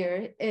found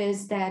here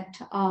is that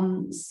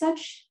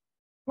such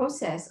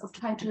process of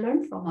trying to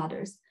learn from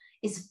others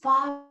is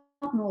far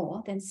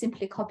more than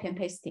simply copy and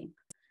pasting.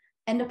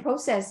 And the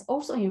process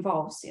also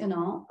involves, a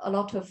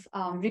lot of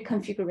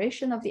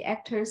reconfiguration of the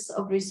actors,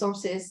 of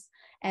resources,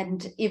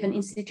 and even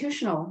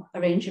institutional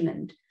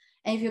arrangement.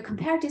 And if you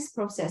compare this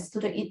process to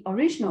the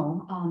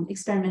original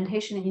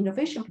experimentation and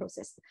innovation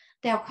process,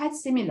 they are quite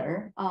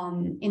similar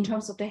in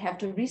terms of they have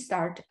to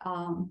restart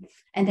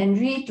and then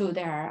redo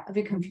their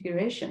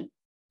reconfiguration.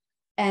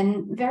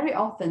 And very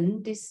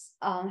often this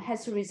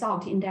has to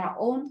result in their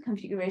own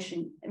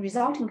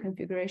resulting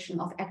configuration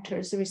of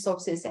actors,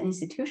 resources, and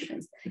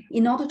institutions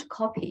in order to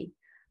copy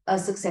a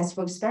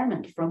successful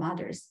experiment from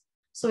others.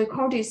 So we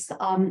call this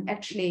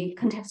actually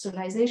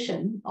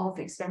contextualization of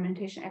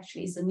experimentation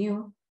actually is a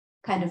new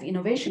kind of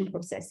innovation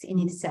process in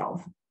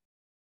itself.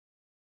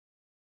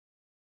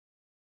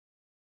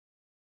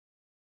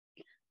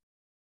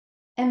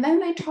 And when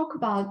we talk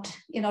about,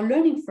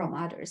 learning from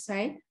others,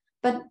 right?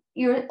 But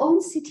your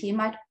own city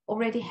might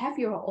already have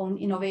your own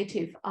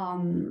innovative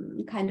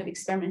kind of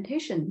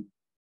experimentation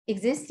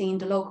existing in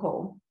the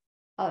local,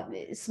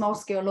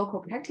 small-scale local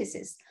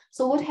practices.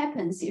 So what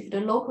happens if the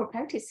local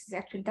practices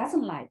actually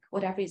doesn't like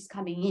whatever is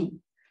coming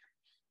in?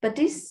 But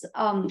this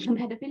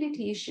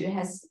compatibility issue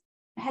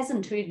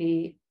hasn't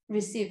really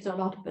received a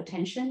lot of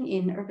attention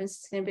in urban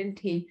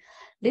sustainability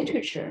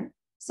literature.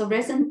 So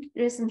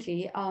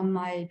recently,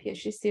 my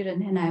PhD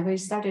student and I, we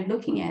started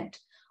looking at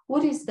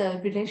what is the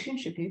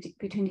relationship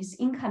between this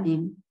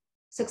incoming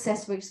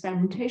successful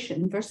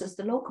experimentation versus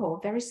the local,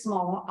 very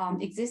small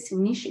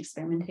existing niche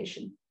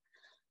experimentation.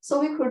 So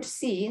we could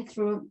see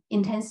through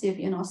intensive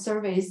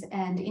surveys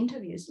and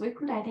interviews, we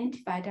could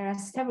identify there are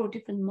several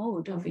different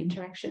modes of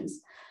interactions.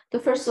 The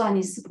first one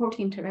is support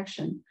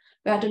interaction,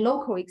 where the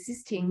local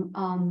existing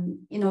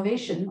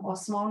innovation or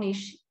small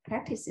niche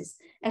practices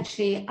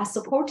actually are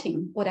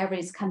supporting whatever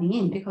is coming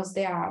in because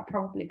they are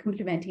probably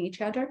complementing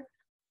each other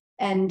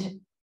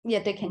and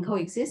yet they can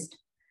coexist.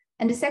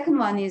 And the second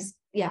one is,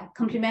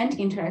 complementing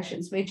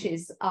interactions, which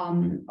is,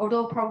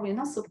 although probably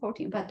not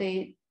supporting, but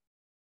they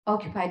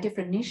occupy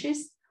different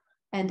niches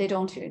and they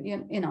don't,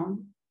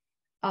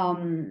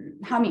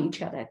 harming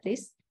each other at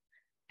least.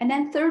 And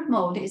then third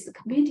mode is the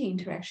competing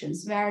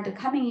interactions, where the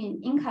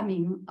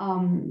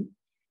incoming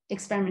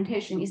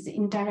experimentation is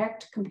in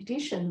direct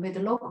competition with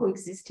the local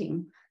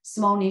existing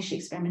small niche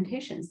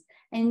experimentations.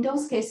 And in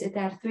those cases,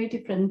 there are three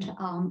different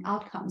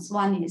outcomes.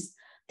 One is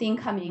the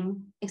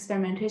incoming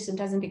experimentation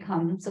doesn't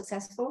become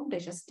successful, they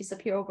just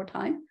disappear over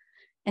time.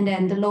 And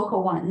then the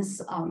local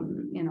ones,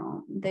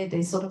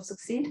 they sort of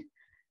succeed.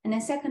 And the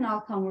second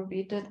outcome would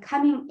be the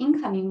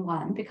incoming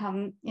one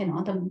become,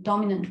 the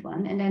dominant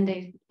one, and then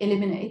they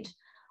eliminate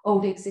all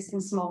the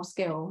existing small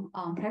scale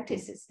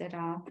practices that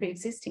are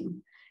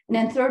pre-existing. And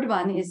then third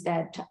one is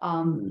that,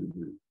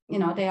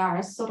 they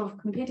are sort of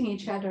competing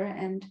each other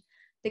and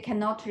they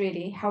cannot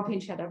really help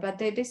each other, but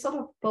they sort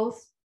of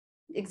both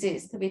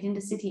exist within the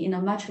city in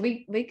a much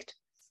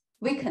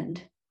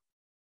weakened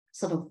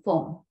sort of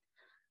form.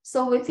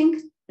 So we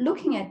think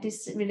looking at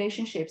these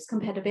relationships,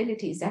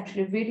 compatibility is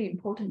actually really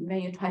important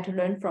when you try to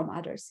learn from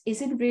others.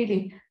 Is it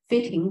really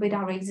fitting with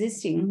our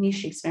existing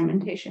niche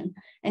experimentation?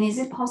 And is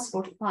it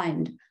possible to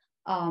find,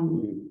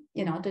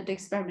 the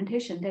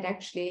experimentation that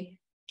actually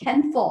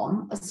can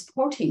form a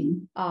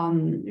supporting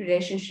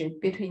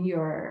relationship between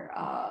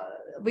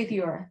with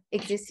your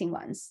existing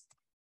ones?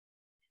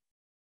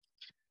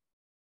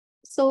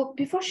 So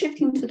before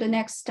shifting to the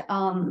next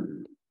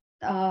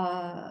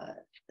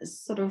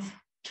sort of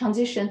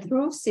transition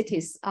through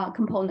cities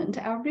component,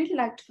 I would really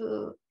like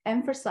to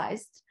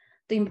emphasize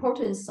the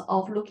importance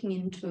of looking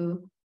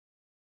into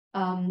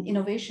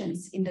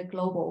innovations in the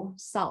global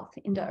south,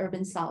 in the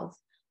urban south.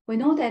 We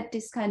know that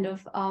this kind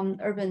of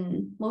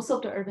most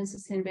of the urban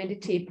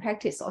sustainability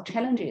practice or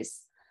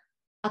challenges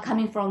are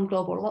coming from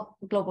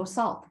global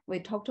south. We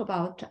talked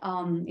about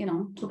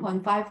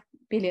 2.5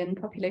 billion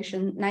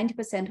population,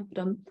 90% of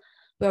them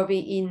will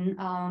be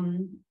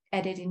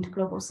added into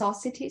global south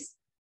cities.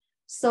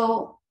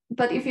 So,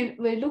 but if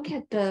we look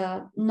at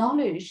the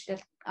knowledge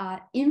that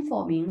are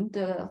informing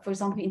the, for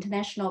example,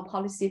 international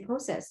policy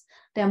process,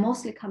 they're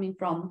mostly coming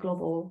from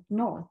global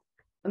north,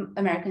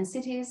 American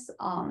cities,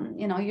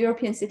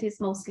 European cities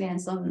mostly, and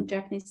some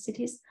Japanese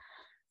cities.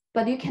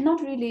 But you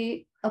cannot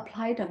really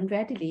apply them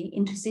readily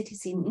into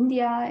cities in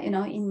India,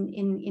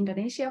 in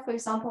Indonesia, for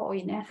example, or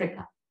in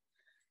Africa.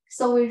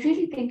 So we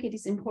really think it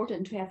is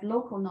important to have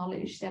local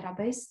knowledge that are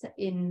based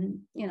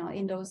in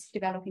those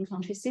developing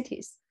country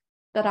cities.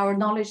 But our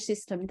knowledge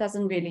system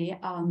doesn't really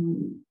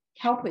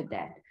help with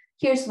that.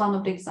 Here's one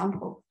of the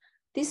examples.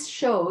 This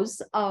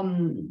shows,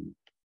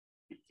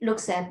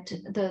 looks at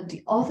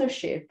the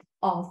authorship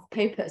of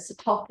papers,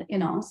 top,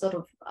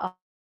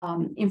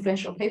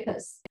 influential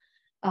papers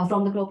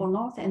from the global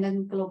north and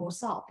then global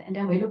south. And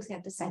then we look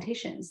at the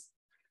citations.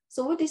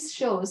 So what this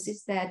shows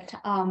is that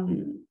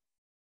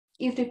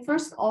if the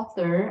first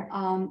author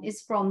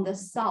is from the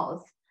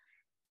south,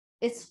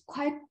 it's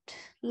quite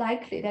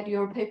likely that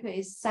your paper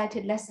is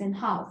cited less than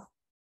half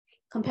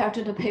compared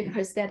to the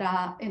papers that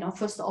are,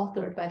 first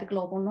authored by the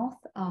global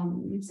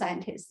north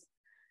scientists.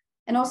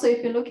 And also,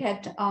 if you look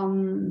at,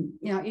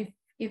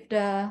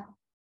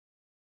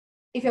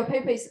 if your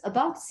paper is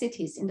about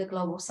cities in the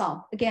global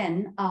south,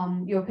 again,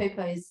 your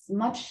paper is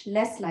much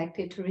less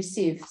likely to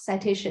receive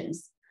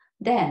citations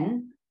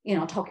than,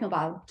 talking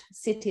about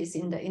cities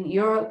in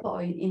Europe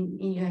or in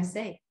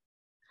USA.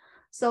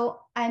 So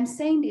I'm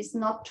saying this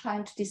not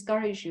trying to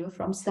discourage you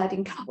from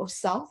studying global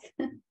south,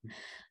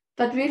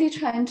 but really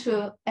trying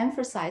to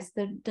emphasize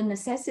the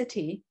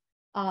necessity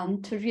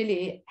to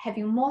really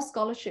having more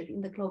scholarship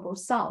in the global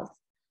south,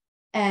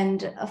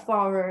 and for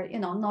our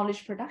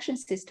knowledge production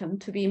system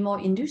to be more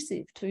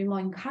inducive, to be more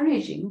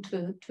encouraging,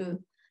 to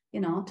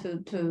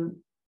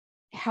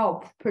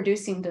help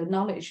producing the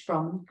knowledge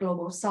from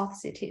global south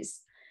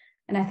cities.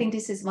 And I think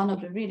this is one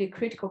of the really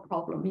critical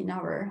problems in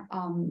our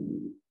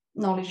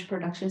knowledge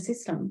production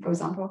system. For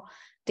example,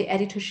 the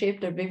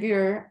editorship, the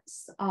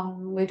reviewers,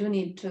 we do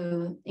need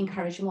to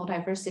encourage more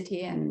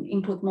diversity and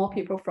include more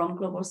people from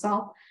global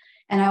south.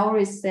 And I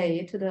always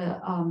say to the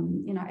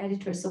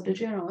editors of the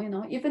journal,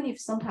 even if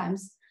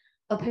sometimes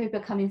a paper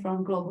coming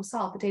from global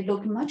south, they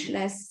look much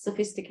less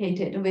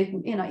sophisticated with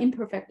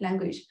imperfect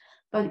language,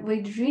 but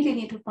we really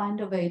need to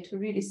find a way to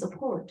really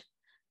support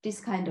this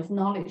kind of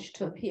knowledge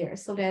to appear,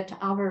 so that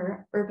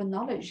our urban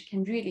knowledge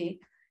can really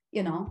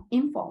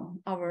inform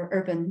our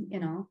urban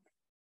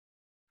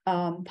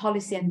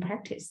policy and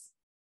practice.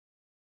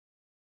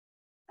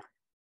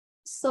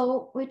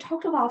 So we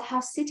talked about how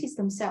cities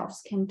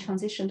themselves can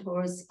transition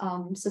towards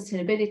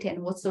sustainability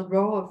and what's the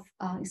role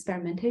of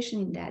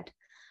experimentation in that.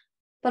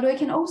 But we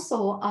can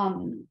also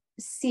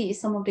see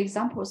some of the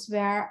examples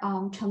where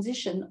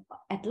transition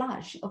at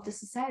large of the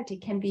society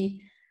can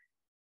be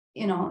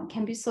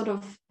sort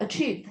of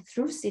achieved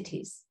through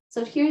cities.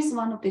 So here's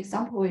one of the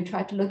examples we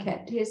try to look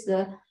at.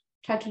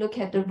 Try to look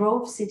at the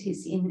role of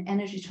cities in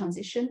energy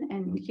transition.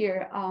 And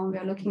here we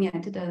are looking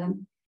at the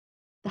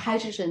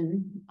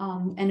hydrogen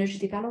energy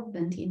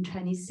development in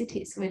Chinese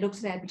cities. We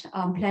looked at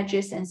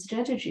pledges and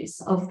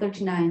strategies of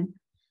 39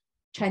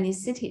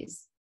 Chinese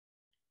cities.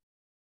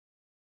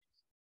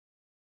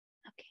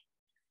 Okay,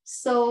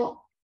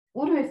 so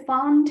what we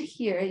found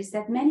here is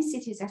that many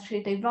cities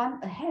actually, they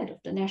run ahead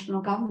of the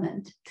national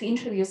government to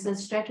introduce the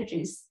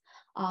strategies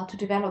to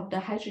develop the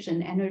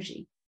hydrogen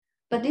energy.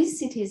 But these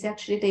cities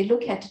actually, they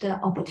look at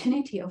the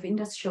opportunity of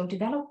industrial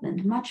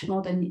development much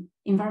more than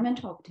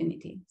environmental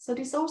opportunity. So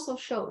this also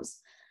shows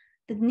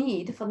the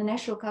need for the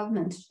national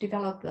government to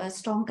develop a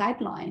strong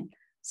guideline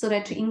so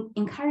that to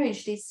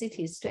encourage these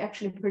cities to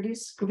actually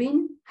produce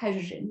green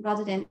hydrogen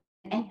rather than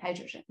any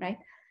hydrogen, right?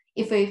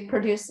 If we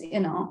produce,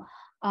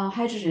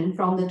 hydrogen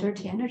from the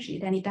dirty energy,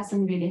 then it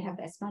doesn't really have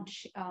as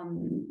much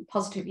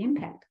positive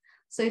impact.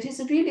 So it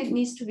really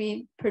needs to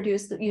be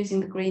produced using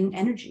the green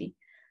energy.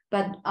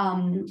 But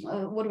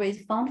what we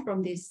found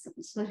from these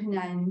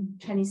 39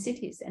 Chinese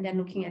cities, and then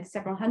looking at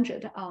several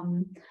hundred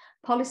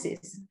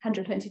policies,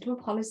 122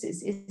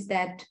 policies, is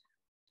that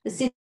the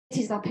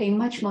cities are paying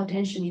much more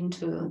attention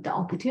into the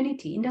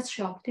opportunity,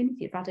 industrial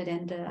opportunity, rather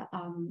than the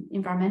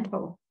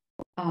environmental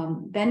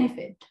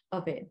benefit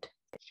of it.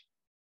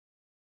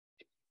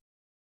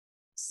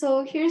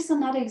 So here's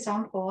another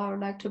example I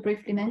would like to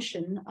briefly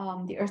mention,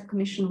 the Earth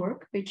Commission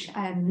work, which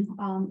I'm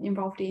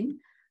involved in.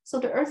 So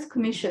the Earth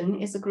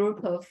Commission is a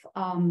group of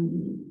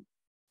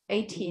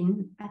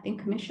 18, I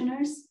think,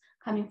 commissioners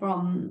coming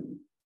from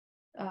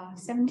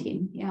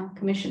 17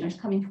 commissioners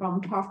coming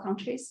from 12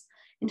 countries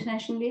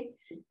internationally,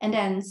 and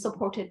then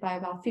supported by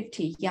about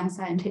 50 young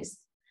scientists.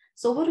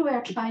 So what we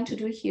are trying to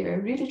do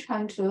here, really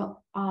trying to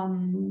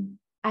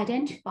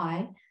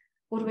identify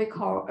what we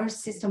call Earth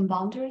system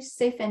boundaries,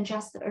 safe and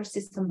just Earth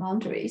system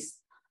boundaries,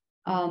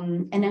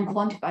 and then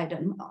quantify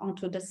them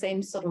onto the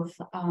same sort of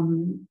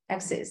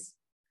axis.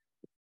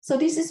 So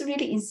this is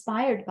really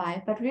inspired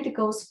by, but really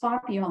goes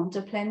far beyond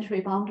the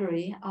planetary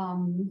boundary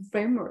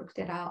framework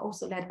that are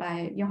also led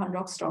by Johan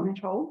Rockström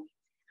et al.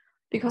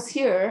 Because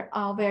here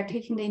we are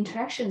taking the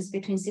interactions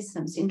between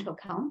systems into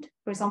account.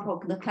 For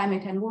example, the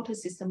climate and water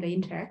system, they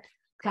interact,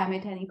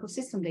 climate and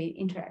ecosystem, they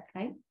interact,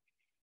 right?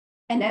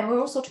 And then we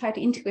also try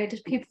to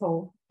integrate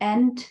people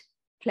and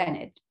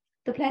planet.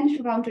 The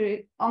planetary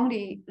boundary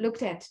only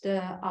looked at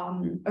the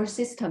Earth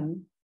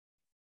system,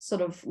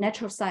 sort of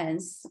natural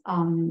science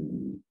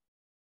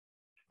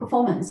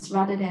performance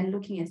rather than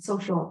looking at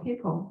social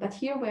people. But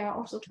here we are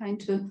also trying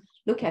to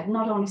look at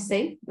not only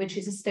safe, which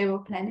is a stable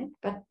planet,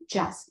 but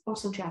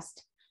also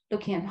just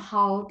looking at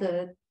how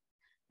the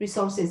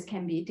resources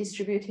can be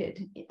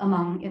distributed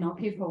among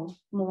people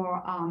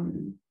more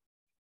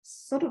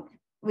sort of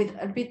with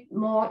a bit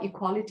more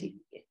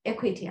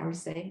equity, I would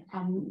say.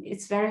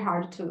 It's very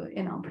hard to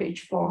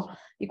preach for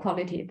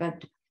equality,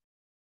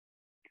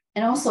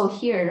 and also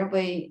here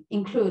we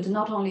include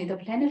not only the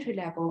planetary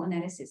level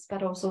analysis,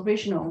 but also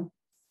regional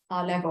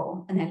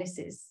level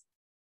analysis.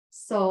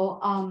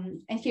 So,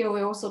 and here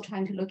we're also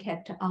trying to look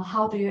at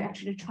how do you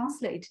actually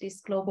translate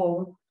this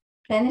global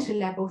planetary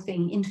level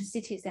thing into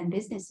cities and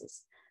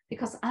businesses?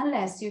 Because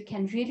unless you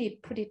can really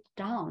put it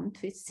down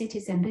to its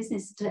cities and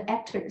business, to the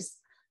actors,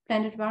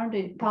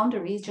 planetary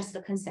boundary is just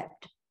a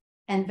concept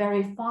and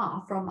very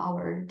far from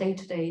our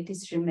day-to-day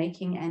decision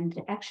making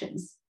and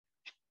actions.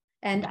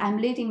 And I'm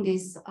leading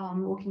this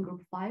working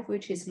group 5,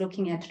 which is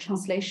looking at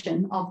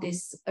translation of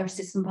these Earth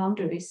system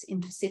boundaries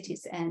into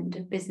cities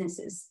and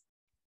businesses.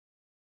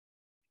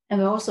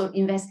 And we're also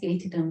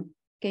investigating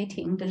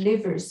the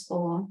levers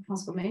for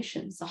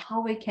transformation. So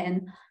how we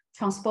can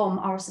transform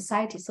our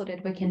society so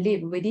that we can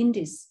live within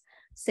these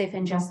safe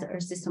and just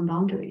Earth system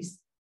boundaries.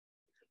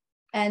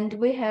 And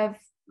we have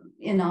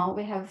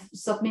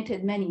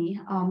submitted many,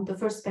 the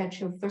first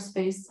batch of first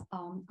phase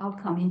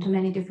outcome into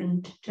many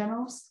different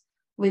journals.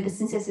 With the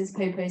synthesis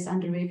paper is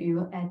under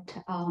review at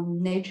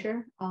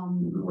Nature.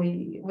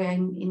 We're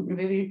in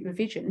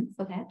revision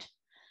for that.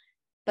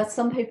 But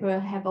some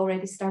papers have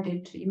already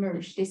started to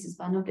emerge. This is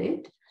one of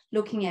it,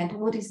 looking at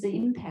what is the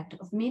impact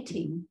of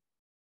meeting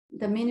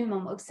the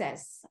minimum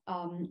access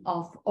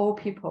of all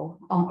people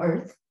on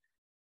Earth,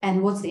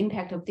 and what's the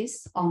impact of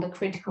this on the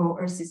critical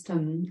Earth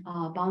system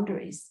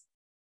boundaries.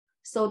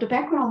 So the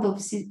background of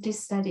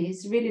this study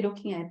is really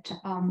looking at,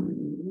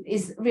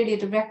 is really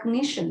the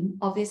recognition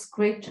of this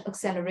great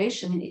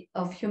acceleration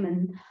of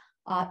human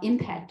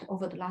impact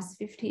over the last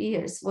 50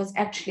 years was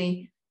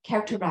actually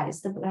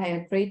characterized by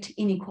a great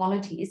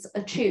inequality. It's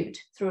achieved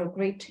through a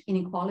great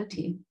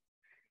inequality.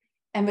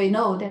 And we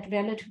know that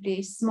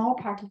relatively small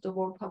part of the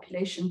world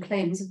population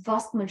claims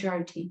vast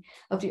majority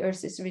of the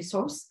Earth's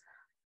resource,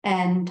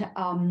 and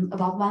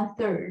about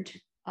 1/3,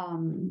 up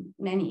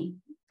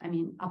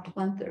to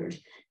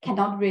 1/3,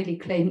 cannot really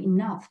claim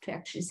enough to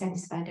actually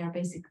satisfy their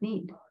basic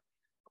need.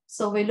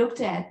 So we looked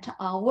at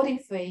what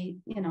if we,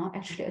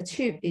 actually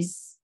achieve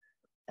this,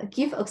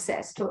 give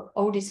access to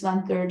all this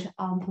 1/3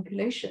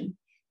 population,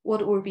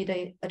 what would be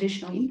the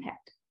additional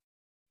impact?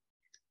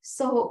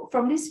 So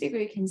from this figure,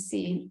 you can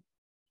see,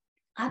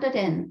 other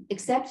than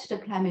except the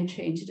climate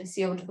change, the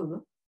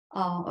CO2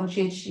 or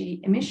GHG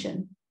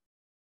emission,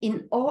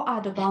 in all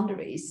other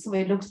boundaries,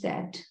 we looked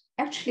at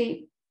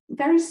actually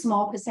very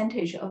small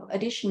percentage of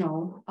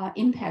additional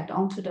impact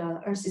onto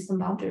the Earth system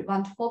boundary,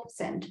 1 to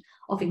 4%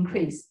 of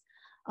increase.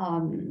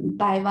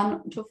 By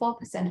 1 to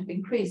 4% of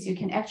increase, you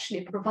can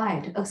actually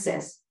provide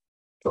access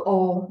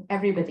to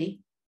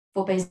everybody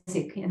for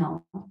basic,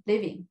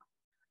 living.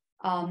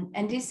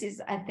 And this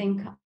is, I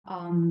think,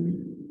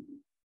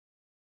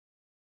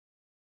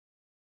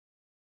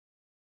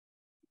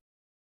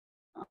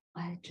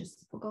 I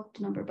just forgot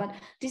the number, but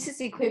this is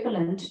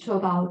equivalent to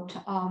about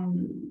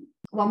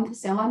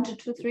 1%, 1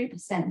 to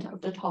 3% of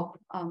the top,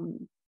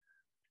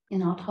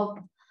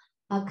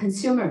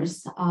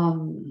 consumers,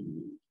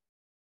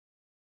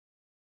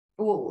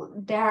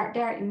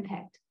 their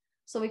impact.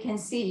 So we can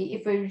see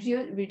if we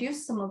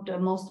reduce some of the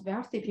most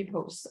wealthy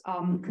people's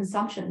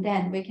consumption,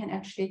 then we can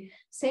actually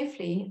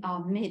safely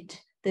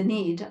meet the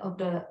need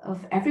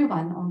of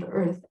everyone on the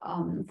Earth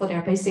for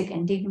their basic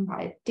and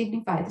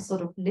dignified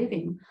sort of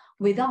living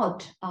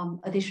without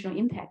additional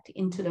impact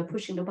into the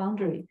pushing the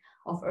boundary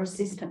of Earth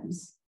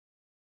systems.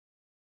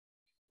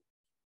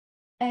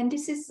 And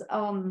this is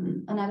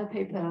another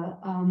paper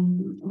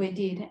we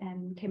did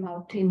and came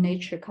out in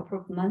Nature a couple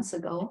of months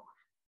ago.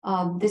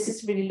 This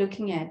is really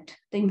looking at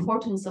the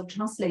importance of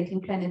translating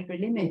planetary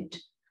limit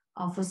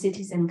for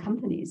cities and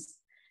companies.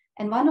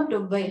 And one of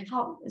the ways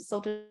so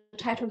the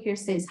title here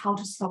says how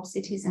to stop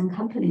cities and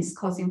companies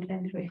causing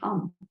planetary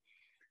harm.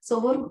 So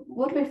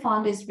what we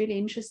found is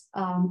really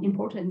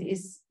important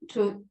is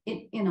to,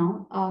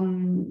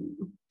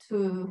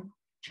 to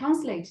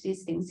translate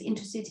these things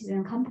into cities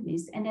and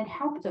companies and then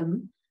help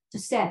them to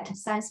set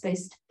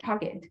science-based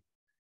target.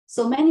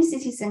 So many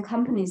cities and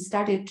companies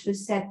started to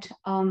set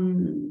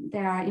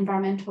their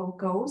environmental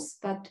goals,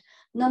 but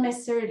not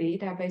necessarily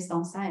they're based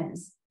on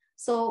science.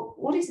 So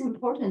what is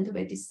important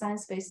with this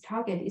science-based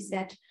target is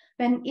that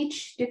when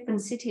each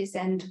different cities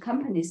and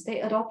companies, they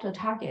adopt a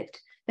target,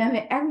 when we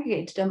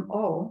aggregate them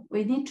all,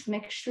 we need to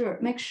make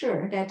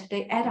sure that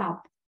they add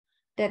up,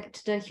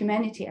 that the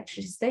humanity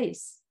actually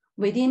stays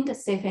within the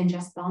safe and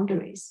just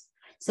boundaries.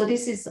 So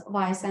this is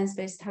why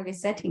science-based target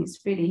setting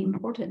is really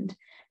important.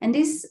 And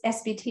these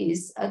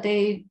SBTs,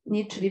 they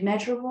need to be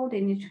measurable,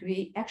 they need to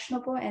be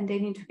actionable, and they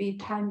need to be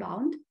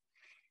time-bound.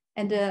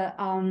 And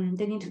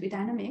they need to be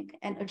dynamic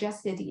and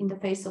adjusted in the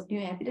face of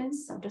new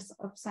evidence,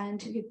 of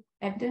scientific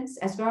evidence,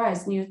 as well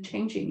as new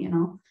changing,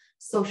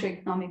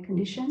 socioeconomic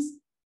conditions.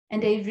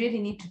 And they really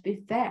need to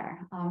be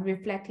fair,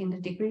 reflecting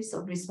the degrees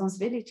of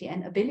responsibility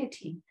and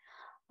ability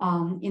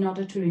in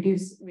order to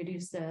reduce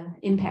the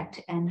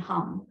impact and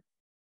harm.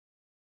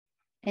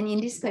 And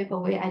in this paper,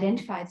 we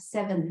identified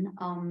 7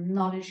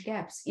 knowledge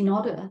gaps in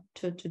order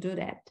to do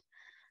that.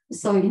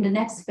 So in the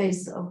next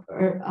phase of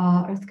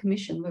Earth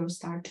Commission, we will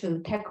start to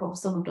tackle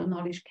some of the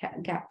knowledge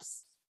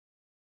gaps.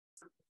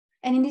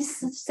 And in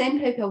this same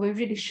paper, we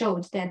really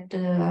showed that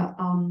the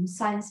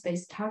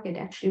science-based target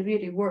actually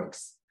really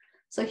works.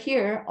 So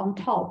here on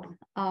top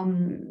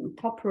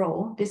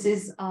row, this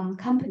is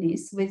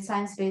companies with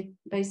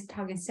science-based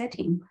target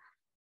setting.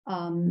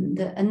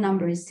 The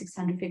number is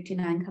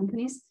 659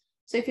 companies.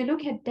 So if you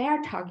look at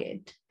their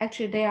target,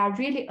 actually they are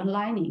really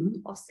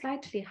aligning or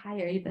slightly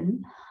higher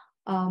even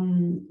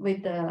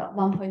with the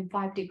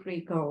 1.5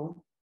 degree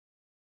goal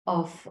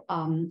of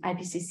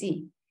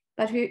IPCC.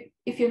 But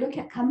if you look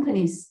at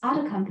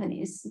other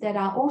companies that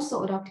are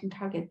also adopting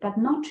target, but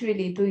not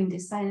really doing the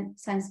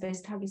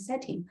science-based target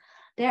setting,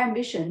 their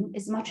ambition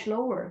is much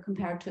lower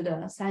compared to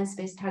the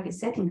science-based target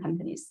setting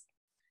companies.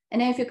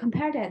 And then if you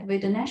compare that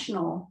with the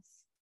national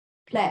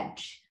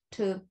pledge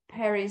to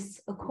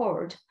Paris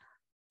Accord,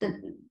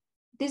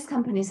 these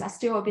companies are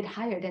still a bit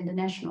higher than the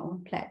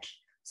national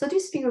pledge. So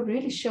this figure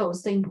really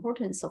shows the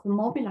importance of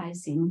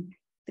mobilizing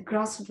the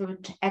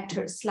grassroots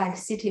actors like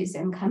cities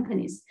and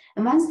companies.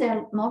 And once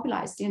they're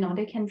mobilized,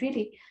 they can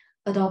really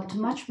adopt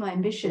much more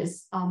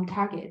ambitious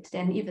target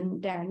than even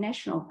their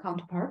national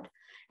counterpart,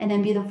 and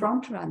then be the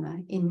front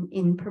runner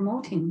in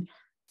promoting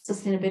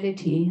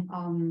sustainability,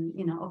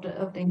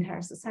 of the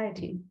entire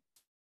society.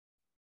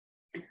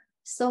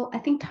 So I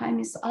think time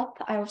is up.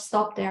 I will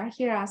stop there.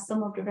 Here are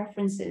some of the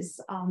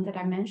references that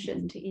I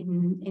mentioned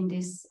in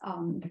this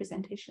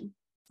presentation.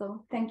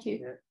 So thank you.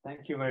 Yeah,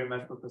 thank you very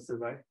much, Professor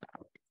Bai.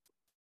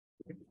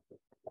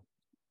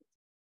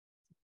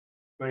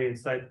 Very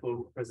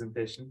insightful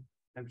presentation.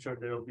 I'm sure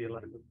there will be a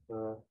lot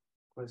of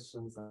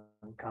questions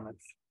and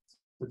comments.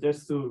 So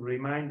just to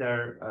remind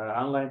our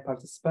online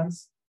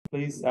participants,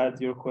 please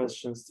add your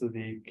questions to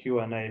the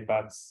Q&A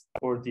box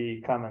or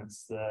the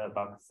comments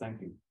box.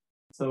 Thank you.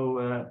 So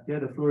yeah,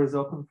 the floor is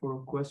open for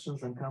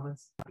questions and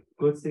comments.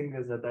 Good thing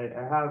is that I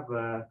have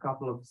a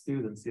couple of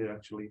students here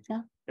actually.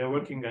 Yeah. They're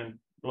working on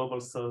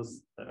global south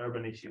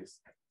urban issues.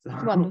 So,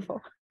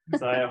 wonderful.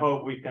 So I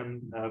hope we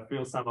can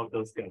fill some of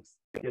those gaps.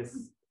 Yes.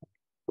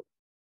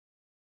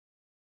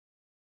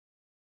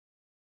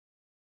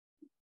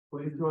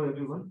 Hello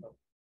everyone.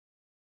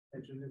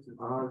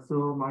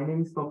 So my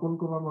name is Kapun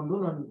Kumar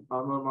Mandal and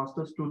I'm a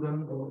master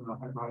student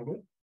at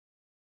Hinder.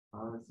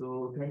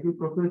 So thank you,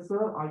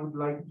 Professor. I would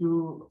like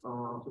to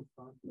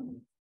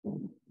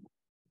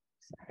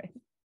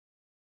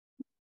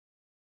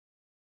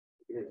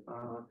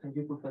thank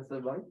you, Professor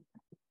Bai.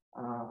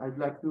 I'd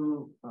like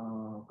to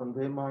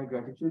convey my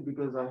gratitude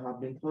because I have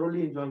been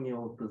thoroughly enjoying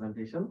your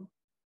presentation.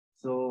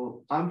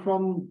 So I'm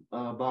from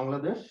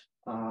Bangladesh,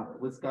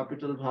 with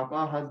capital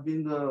Dhaka has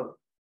been the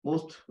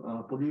most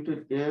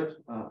polluted air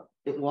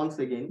once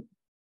again.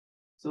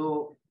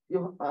 So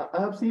I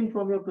have seen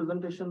from your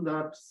presentation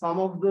that some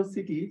of the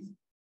cities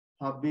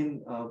have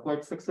been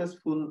quite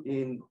successful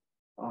in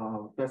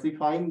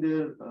pacifying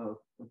their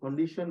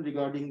condition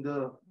regarding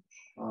the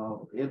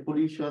air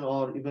pollution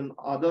or even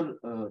other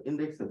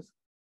indexes.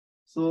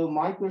 So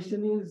my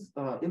question is,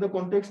 in the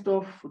context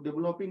of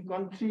developing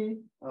country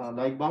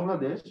like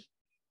Bangladesh,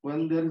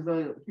 when there is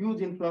a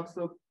huge influx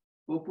of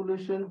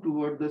population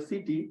toward the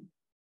city,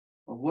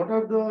 what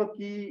are the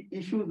key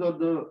issues of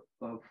the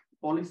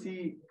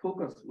policy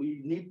focus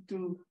we need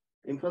to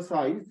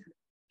emphasize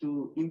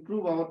to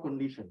improve our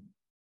condition?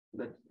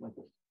 That's my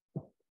question.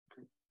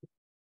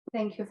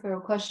 Thank you for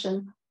your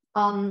question.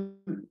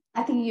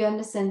 I think you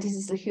understand this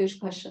is a huge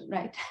question,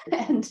 right?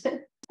 And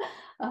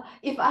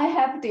if I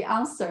have the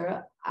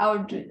answer, I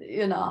would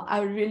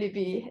really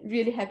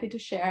be happy to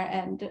share,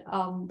 and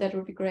that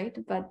would be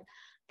great. But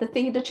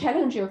the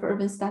challenge of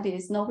urban study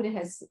is nobody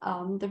has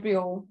the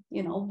real,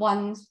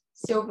 one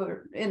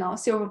silver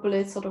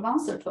bullet sort of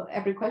answer to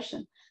every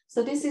question.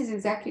 So this is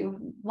exactly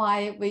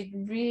why we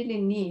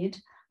really need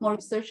more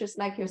researchers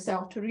like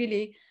yourself to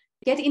really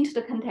get into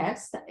the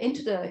context,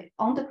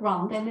 on the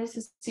ground, and let's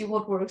see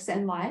what works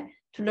and why,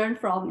 to learn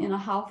from,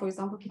 how, for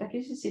example,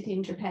 Kitakyushu City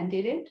in Japan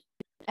did it,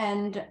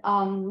 and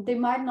they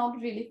might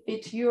not really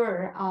fit your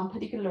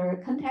particular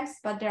context,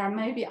 but there are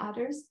maybe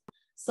others.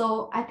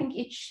 So I think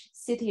each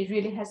city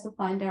really has to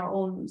find their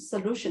own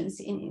solutions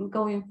in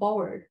going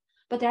forward.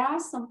 But there are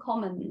some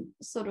common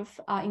sort of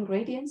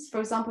ingredients. For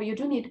example, you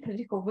do need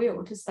political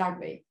will to start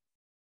with.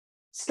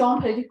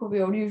 Strong political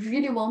will, you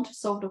really want to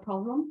solve the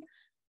problem.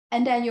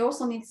 And then you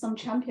also need some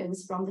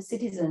champions from the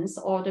citizens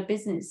or the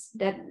business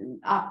that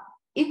are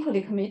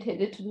equally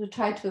committed to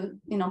try to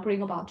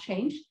bring about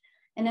change.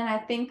 And then I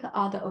think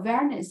the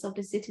awareness of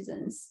the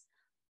citizens,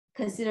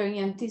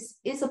 considering this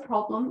is a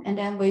problem, and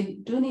then we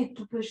do need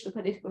to push the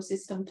political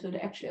system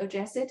to actually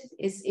address it,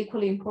 is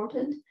equally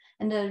important.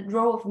 And the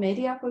role of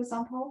media, for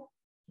example,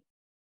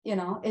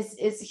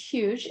 is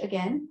huge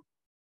again.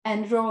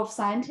 And role of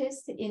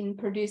scientists in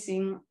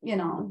producing,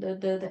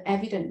 the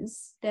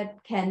evidence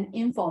that can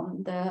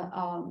inform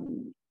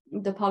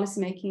the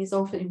policymaking is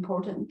also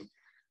important.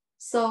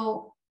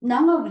 So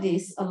none of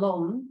these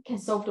alone can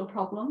solve the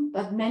problem,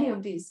 but many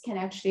of these can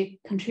actually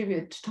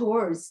contribute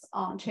towards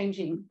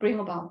bring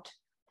about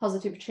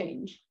positive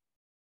change.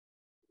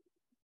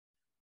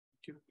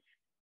 Thank you.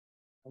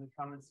 Any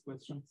comments,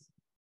 questions?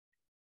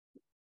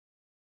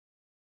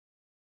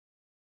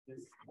 Yes.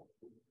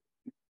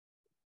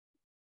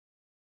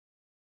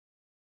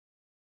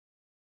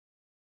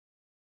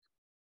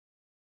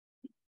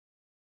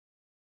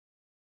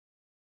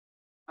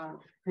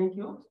 Thank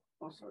you.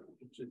 Oh, sorry.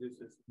 Introduce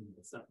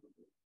yourself.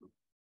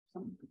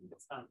 I'm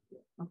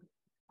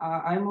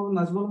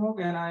Nazmul Haq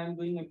and I'm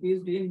doing a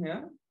PhD in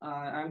here.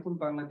 I'm from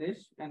Bangladesh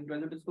and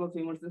Graduate School of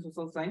Human and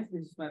Social Science.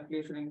 This is my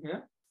affiliation in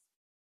here.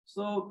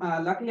 So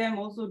luckily, I'm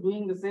also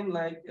doing the same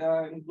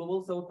in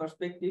Global South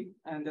perspective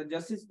and the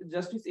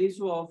justice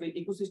issue of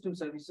ecosystem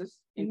services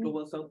in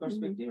Global South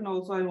perspective. And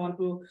also I want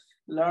to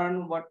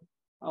learn what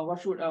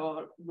should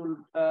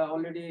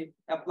already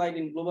applied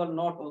in Global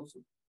North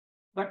also.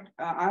 But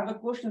I have a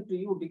question to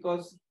you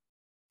because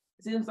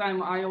since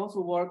I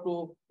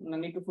also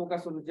need to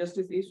focus on the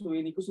justice issue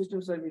in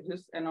ecosystem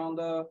services and on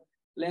the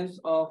lens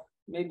of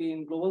maybe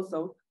in Global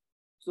South.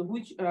 So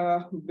which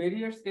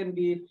barriers can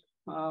be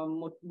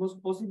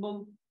most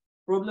possible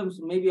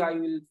problems maybe I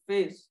will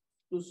face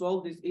to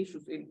solve these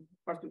issues in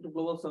particular to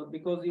Global South?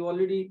 Because you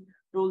already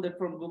told that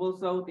from Global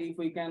South, if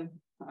we can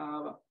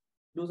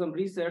do some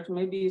research,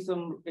 maybe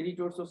some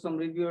editors or some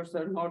reviewers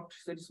are not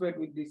satisfied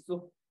with this.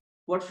 So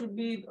what should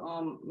be,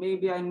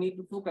 maybe I need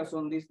to focus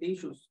on these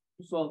issues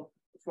to solve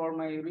for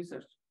my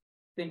research.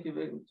 Thank you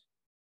very much.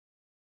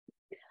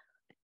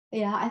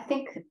 Yeah, I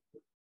think,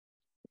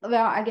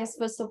 well, I guess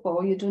first of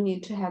all, you do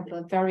need to have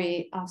a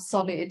very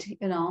solid,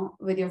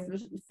 with your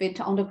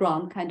feet on the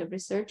ground kind of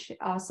research,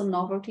 some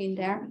novelty in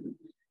there.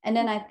 And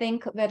then I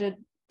think whether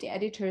the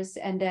editors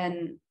and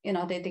then,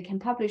 they can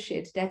publish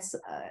it, that's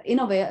in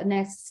a way a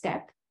next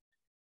step.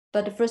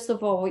 But first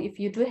of all, if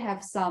you do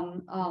have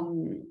some,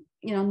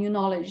 new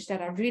knowledge that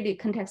are really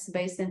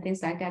context-based and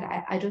things like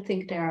that, I do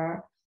think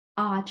there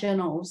are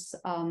journals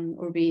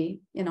will be,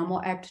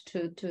 more apt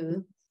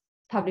to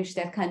publish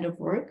that kind of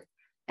work.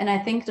 And I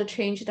think the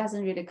change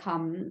doesn't really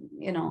come,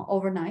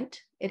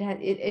 overnight.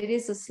 It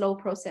is a slow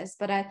process,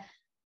 but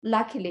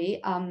luckily,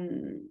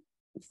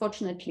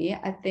 fortunately,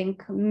 I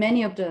think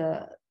many of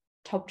the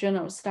top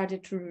journals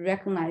started to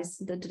recognize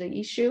the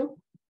issue,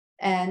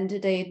 and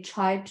they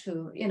try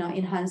to,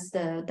 enhance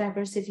the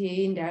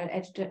diversity in their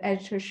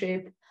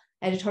editorship,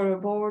 editorial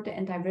board,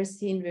 and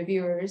diversity in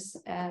reviewers,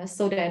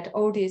 so that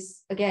all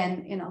this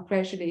again,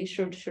 gradually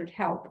should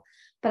help.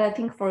 But I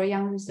think for a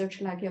young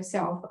researcher like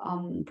yourself,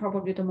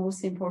 probably the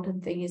most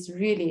important thing is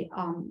really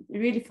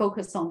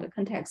focus on the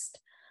context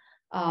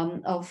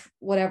of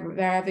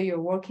wherever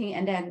you're working,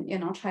 and then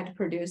try to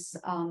produce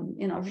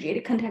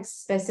really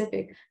context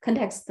specific,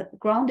 context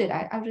grounded.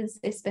 I wouldn't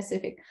say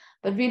specific,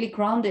 but really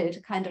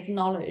grounded kind of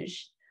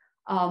knowledge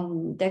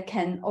that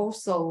can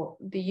also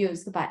be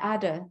used by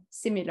other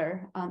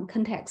similar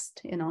context,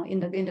 in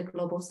the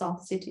Global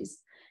South cities.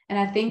 And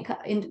I think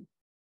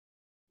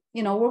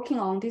working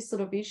on these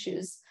sort of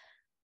issues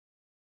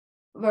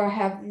will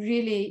have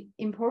really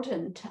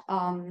important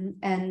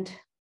and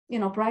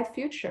bright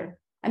future.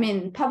 I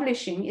mean,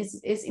 publishing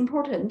is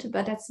important,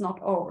 but that's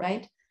not all,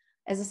 right?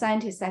 As a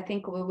scientist, I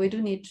think we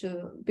do need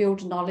to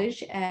build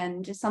knowledge,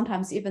 and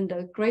sometimes even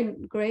the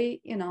gray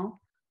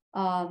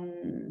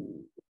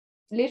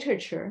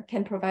literature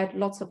can provide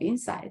lots of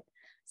insight.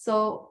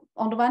 So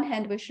on the one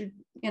hand, we should,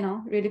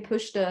 really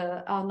push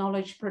the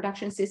knowledge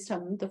production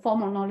system, the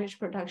formal knowledge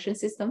production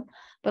system.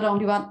 But on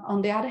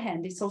the other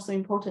hand, it's also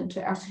important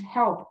to actually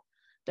help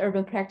the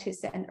urban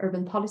practice and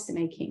urban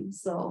policymaking.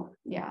 So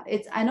yeah,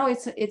 I know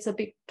it's a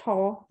big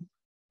tall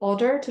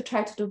order to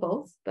try to do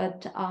both,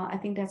 but I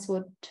think that's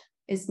what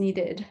is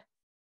needed.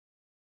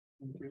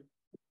 Thank you.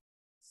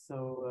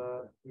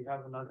 So we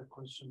have another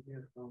question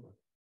here from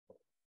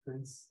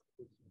Prince.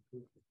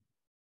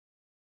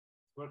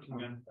 Working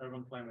on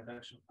urban climate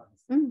action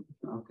plans.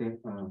 Okay,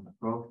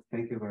 Prof,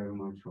 thank you very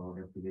much for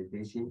the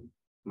presentation.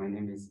 My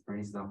name is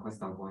Prince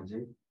Dakwesta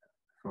Bwaje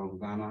from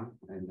Ghana,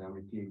 and I'm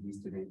a PhD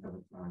student at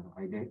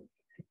IDE.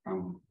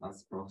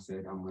 as Prof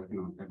said, I'm working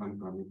on urban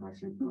climate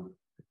action plan.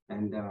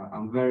 And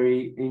I'm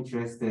very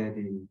interested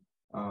in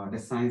the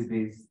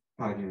science-based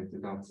target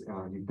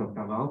that you talked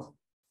about.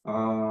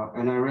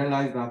 And I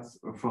realized that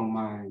from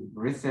my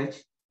research,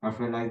 I've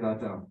realized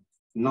that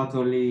not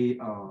only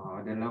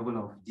the level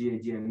of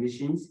GHG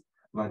emissions,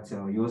 but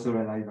you also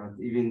realize that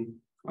even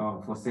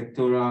for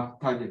sectoral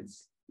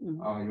targets,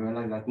 you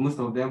realize that most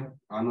of them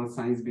are not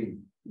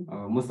science-based.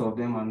 Most of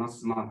them are not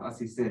smart,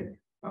 as you said,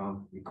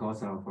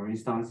 because, for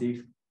instance,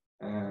 if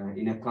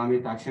in a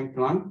climate action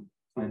plan,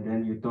 and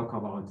then you talk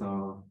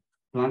about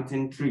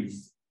planting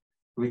trees,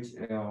 which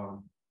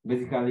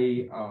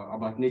basically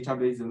about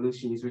nature-based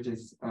solutions, which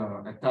is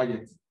a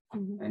target.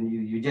 And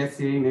you just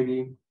say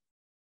maybe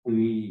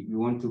we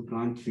want to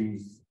plant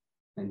trees,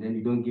 and then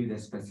you don't give the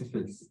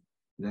specifics,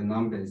 the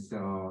numbers.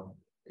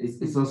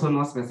 It's also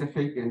not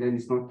specific, and then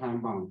it's not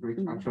time-bound, which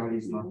actually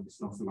is not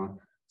smart.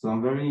 So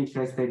I'm very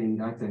interested in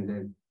that, and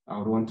then I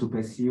would want to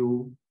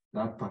pursue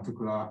that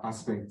particular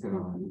aspect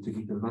into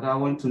detail. But I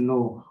want to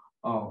know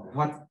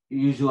what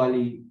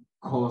usually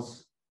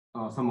cause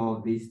some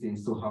of these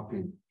things to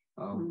happen,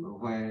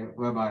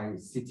 whereby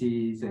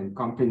cities and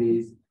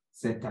companies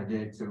set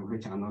targets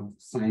which are not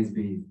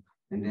science-based.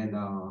 And then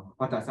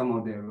what are some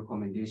of the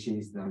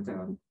recommendations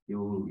that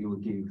you will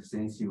give,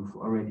 since you've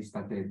already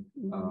started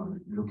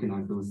looking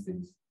at those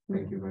things?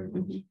 Thank you very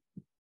much.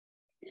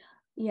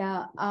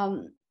 Yeah.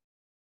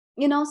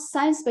 You know,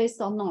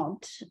 science-based or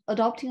not,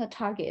 adopting a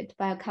target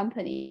by a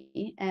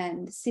company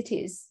and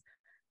cities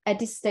at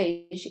this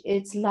stage,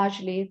 it's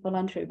largely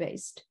voluntary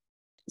based.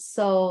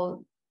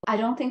 So I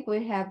don't think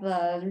we have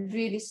a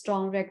really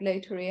strong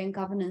regulatory and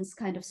governance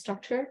kind of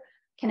structure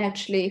can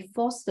actually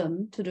force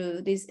them to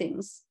do these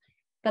things.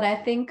 But I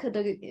think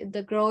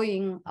the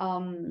growing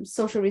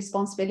social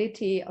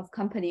responsibility of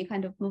company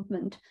kind of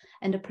movement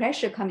and the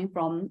pressure coming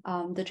from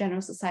the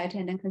general society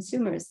and then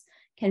consumers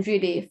can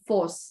really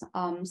force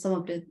some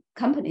of the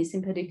companies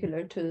in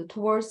particular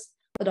towards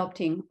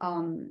adopting,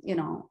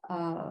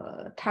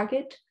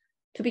 target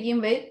to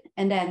begin with,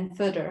 and then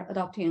further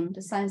adopting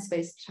the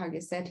science-based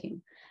target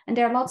setting. And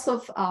there are lots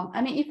of,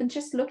 even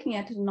just looking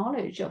at the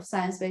knowledge of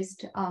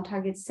science-based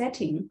target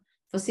setting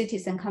for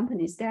cities and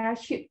companies, there are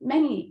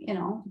many,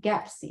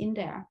 gaps in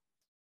there.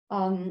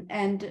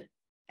 And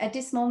at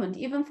this moment,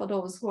 even for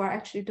those who are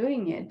actually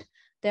doing it,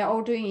 they're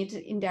all doing it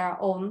in their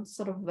own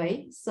sort of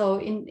way. So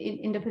in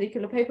the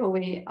particular paper,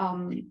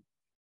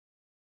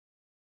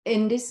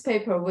 in this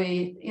paper,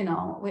 we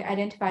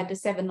identified the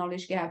 7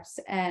 knowledge gaps,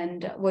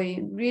 and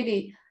we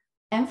really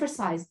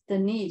emphasized the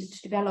need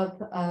to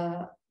develop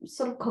a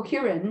sort of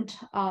coherent,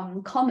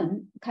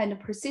 common kind of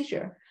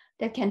procedure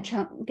that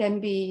can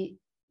be,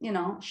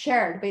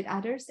 shared with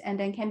others, and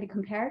then can be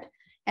compared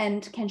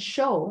and can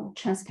show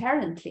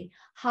transparently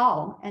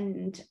how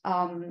and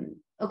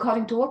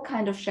according to what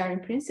kind of sharing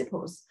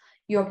principles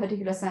your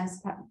particular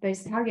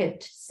science-based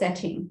target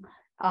setting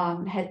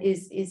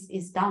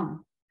is done.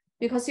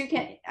 Because you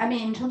can,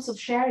 in terms of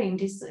sharing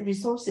these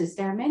resources,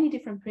 there are many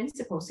different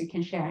principles you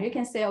can share. You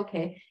can say,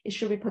 okay, it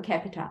should be per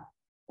capita.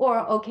 Or,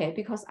 okay,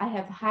 because I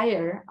have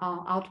higher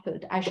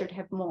output, I should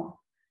have more.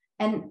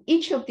 And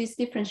each of these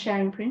different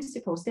sharing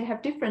principles, they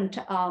have different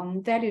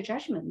value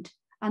judgment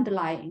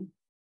underlying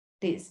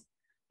this.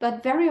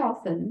 But very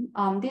often,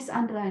 these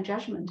underlying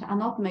judgments are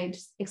not made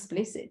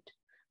explicit.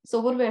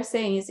 So what we're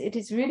saying is it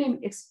is really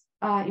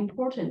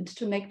important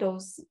to make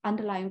those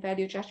underlying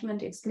value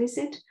judgment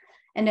explicit,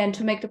 and then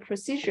to make the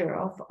procedure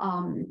of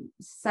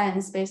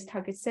science-based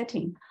target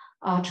setting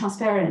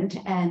transparent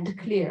and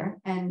clear,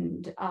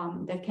 and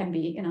that can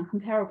be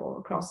comparable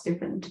across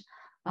different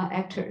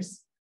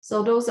actors.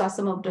 So those are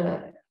some of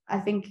the, I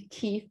think,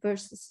 key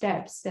first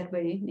steps that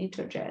we need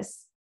to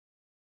address.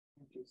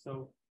 Thank you.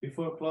 So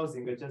before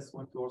closing, I just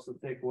want to also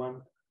take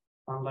one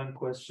online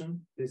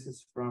question. This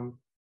is from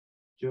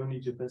Johnny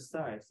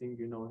Jupesta. I think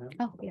you know him.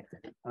 Oh, yeah.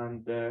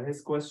 And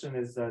his question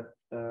is that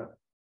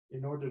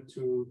in order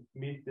to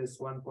meet this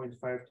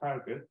 1.5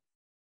 target,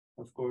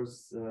 of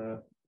course,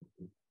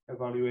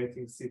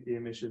 evaluating city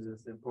emissions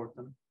is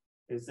important.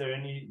 Is there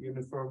any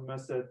uniform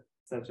method,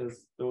 such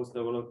as those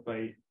developed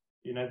by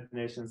United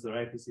Nations or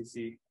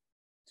IPCC,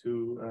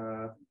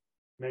 to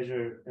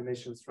measure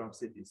emissions from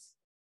cities?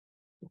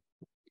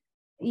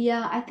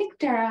 Yeah, I think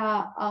there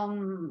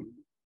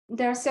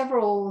are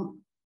several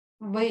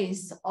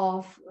ways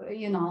of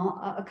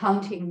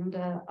accounting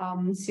the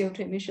CO2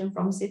 emission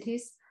from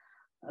cities.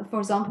 For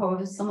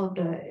example, some of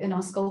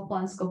the scope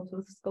 1, scope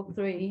 2, scope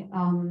 3,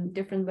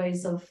 different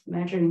ways of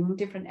measuring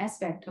different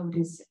aspects of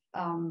this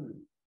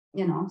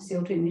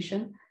CO2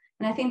 emission.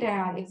 And I think there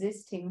are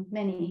existing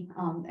many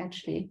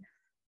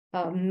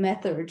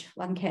methods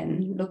one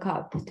can look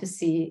up to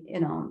see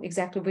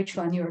exactly which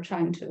one you're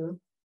trying to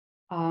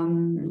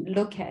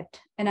look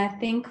at. And I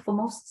think for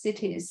most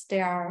cities,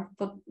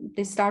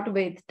 they start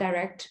with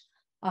direct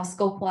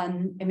scope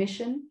 1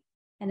 emission,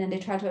 and then they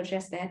try to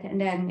adjust that, and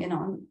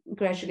then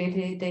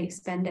gradually they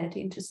expand that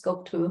into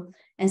scope 2.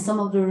 And some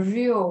of the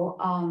real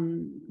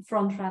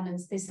front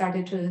runners, they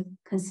started to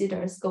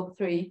consider scope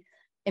 3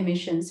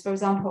 emissions. For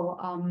example,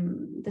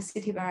 the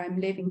city where I'm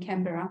living,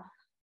 Canberra,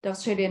 the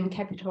Australian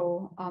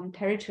Capital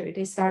Territory,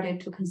 they started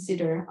to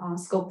consider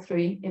scope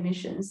 3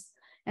 emissions.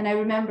 And I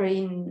remember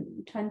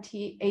in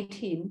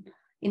 2018,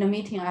 in a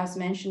meeting I was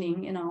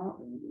mentioning, you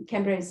know,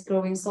 Canberra is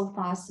growing so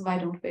fast, why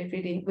don't we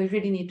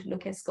really need to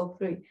look at scope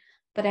 3?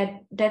 But at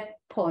that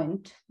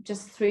point,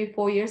 just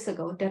 3-4 years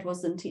ago, that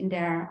wasn't in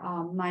their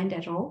mind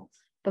at all.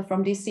 But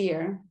from this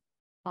year,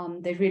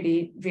 they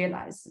really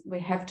realize we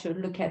have to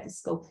look at the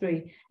scope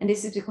 3. And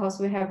this is because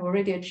we have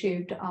already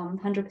achieved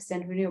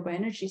 100% renewable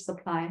energy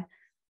supply,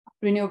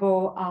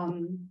 renewable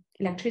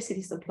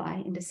electricity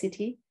supply in the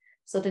city.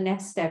 So the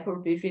next step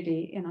will be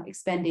really, you know,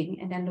 expanding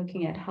and then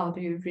looking at how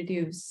do you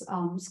reduce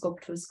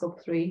scope 2,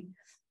 scope 3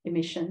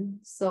 emission.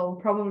 So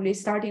probably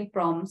starting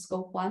from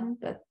scope 1,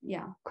 but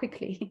yeah,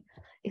 quickly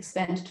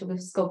expand to the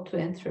scope 2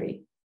 and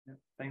 3. Yeah,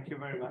 thank you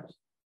very much.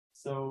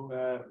 So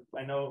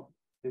I know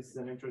this is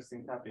an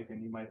interesting topic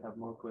and you might have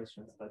more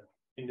questions, but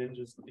in the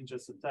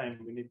interest of time,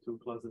 we need to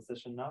close the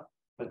session now.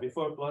 But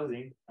before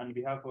closing, on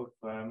behalf of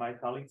my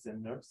colleagues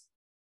and NERPS,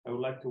 I would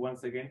like to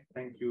once again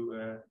thank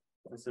you,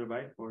 Mr.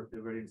 Bai, for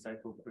the very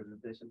insightful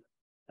presentation,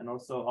 and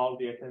also all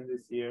the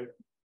attendees here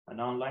and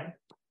online.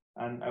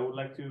 And I would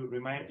like to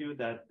remind you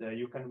that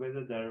you can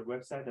visit our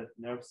website at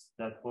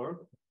nerps.org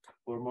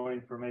for more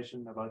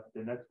information about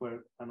the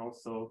network, and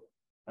also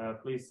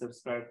please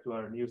subscribe to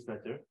our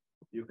newsletter.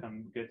 You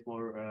can get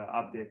more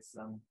updates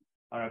on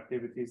our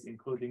activities,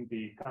 including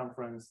the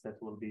conference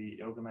that will be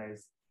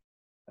organized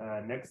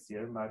next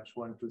year, March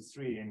 1 to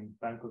 3 in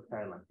Bangkok,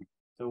 Thailand.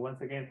 So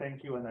once again,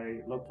 thank you, and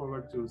I look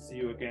forward to see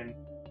you again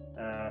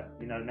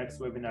in our next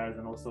webinars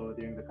and also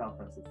during the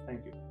conferences.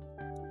 Thank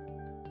you.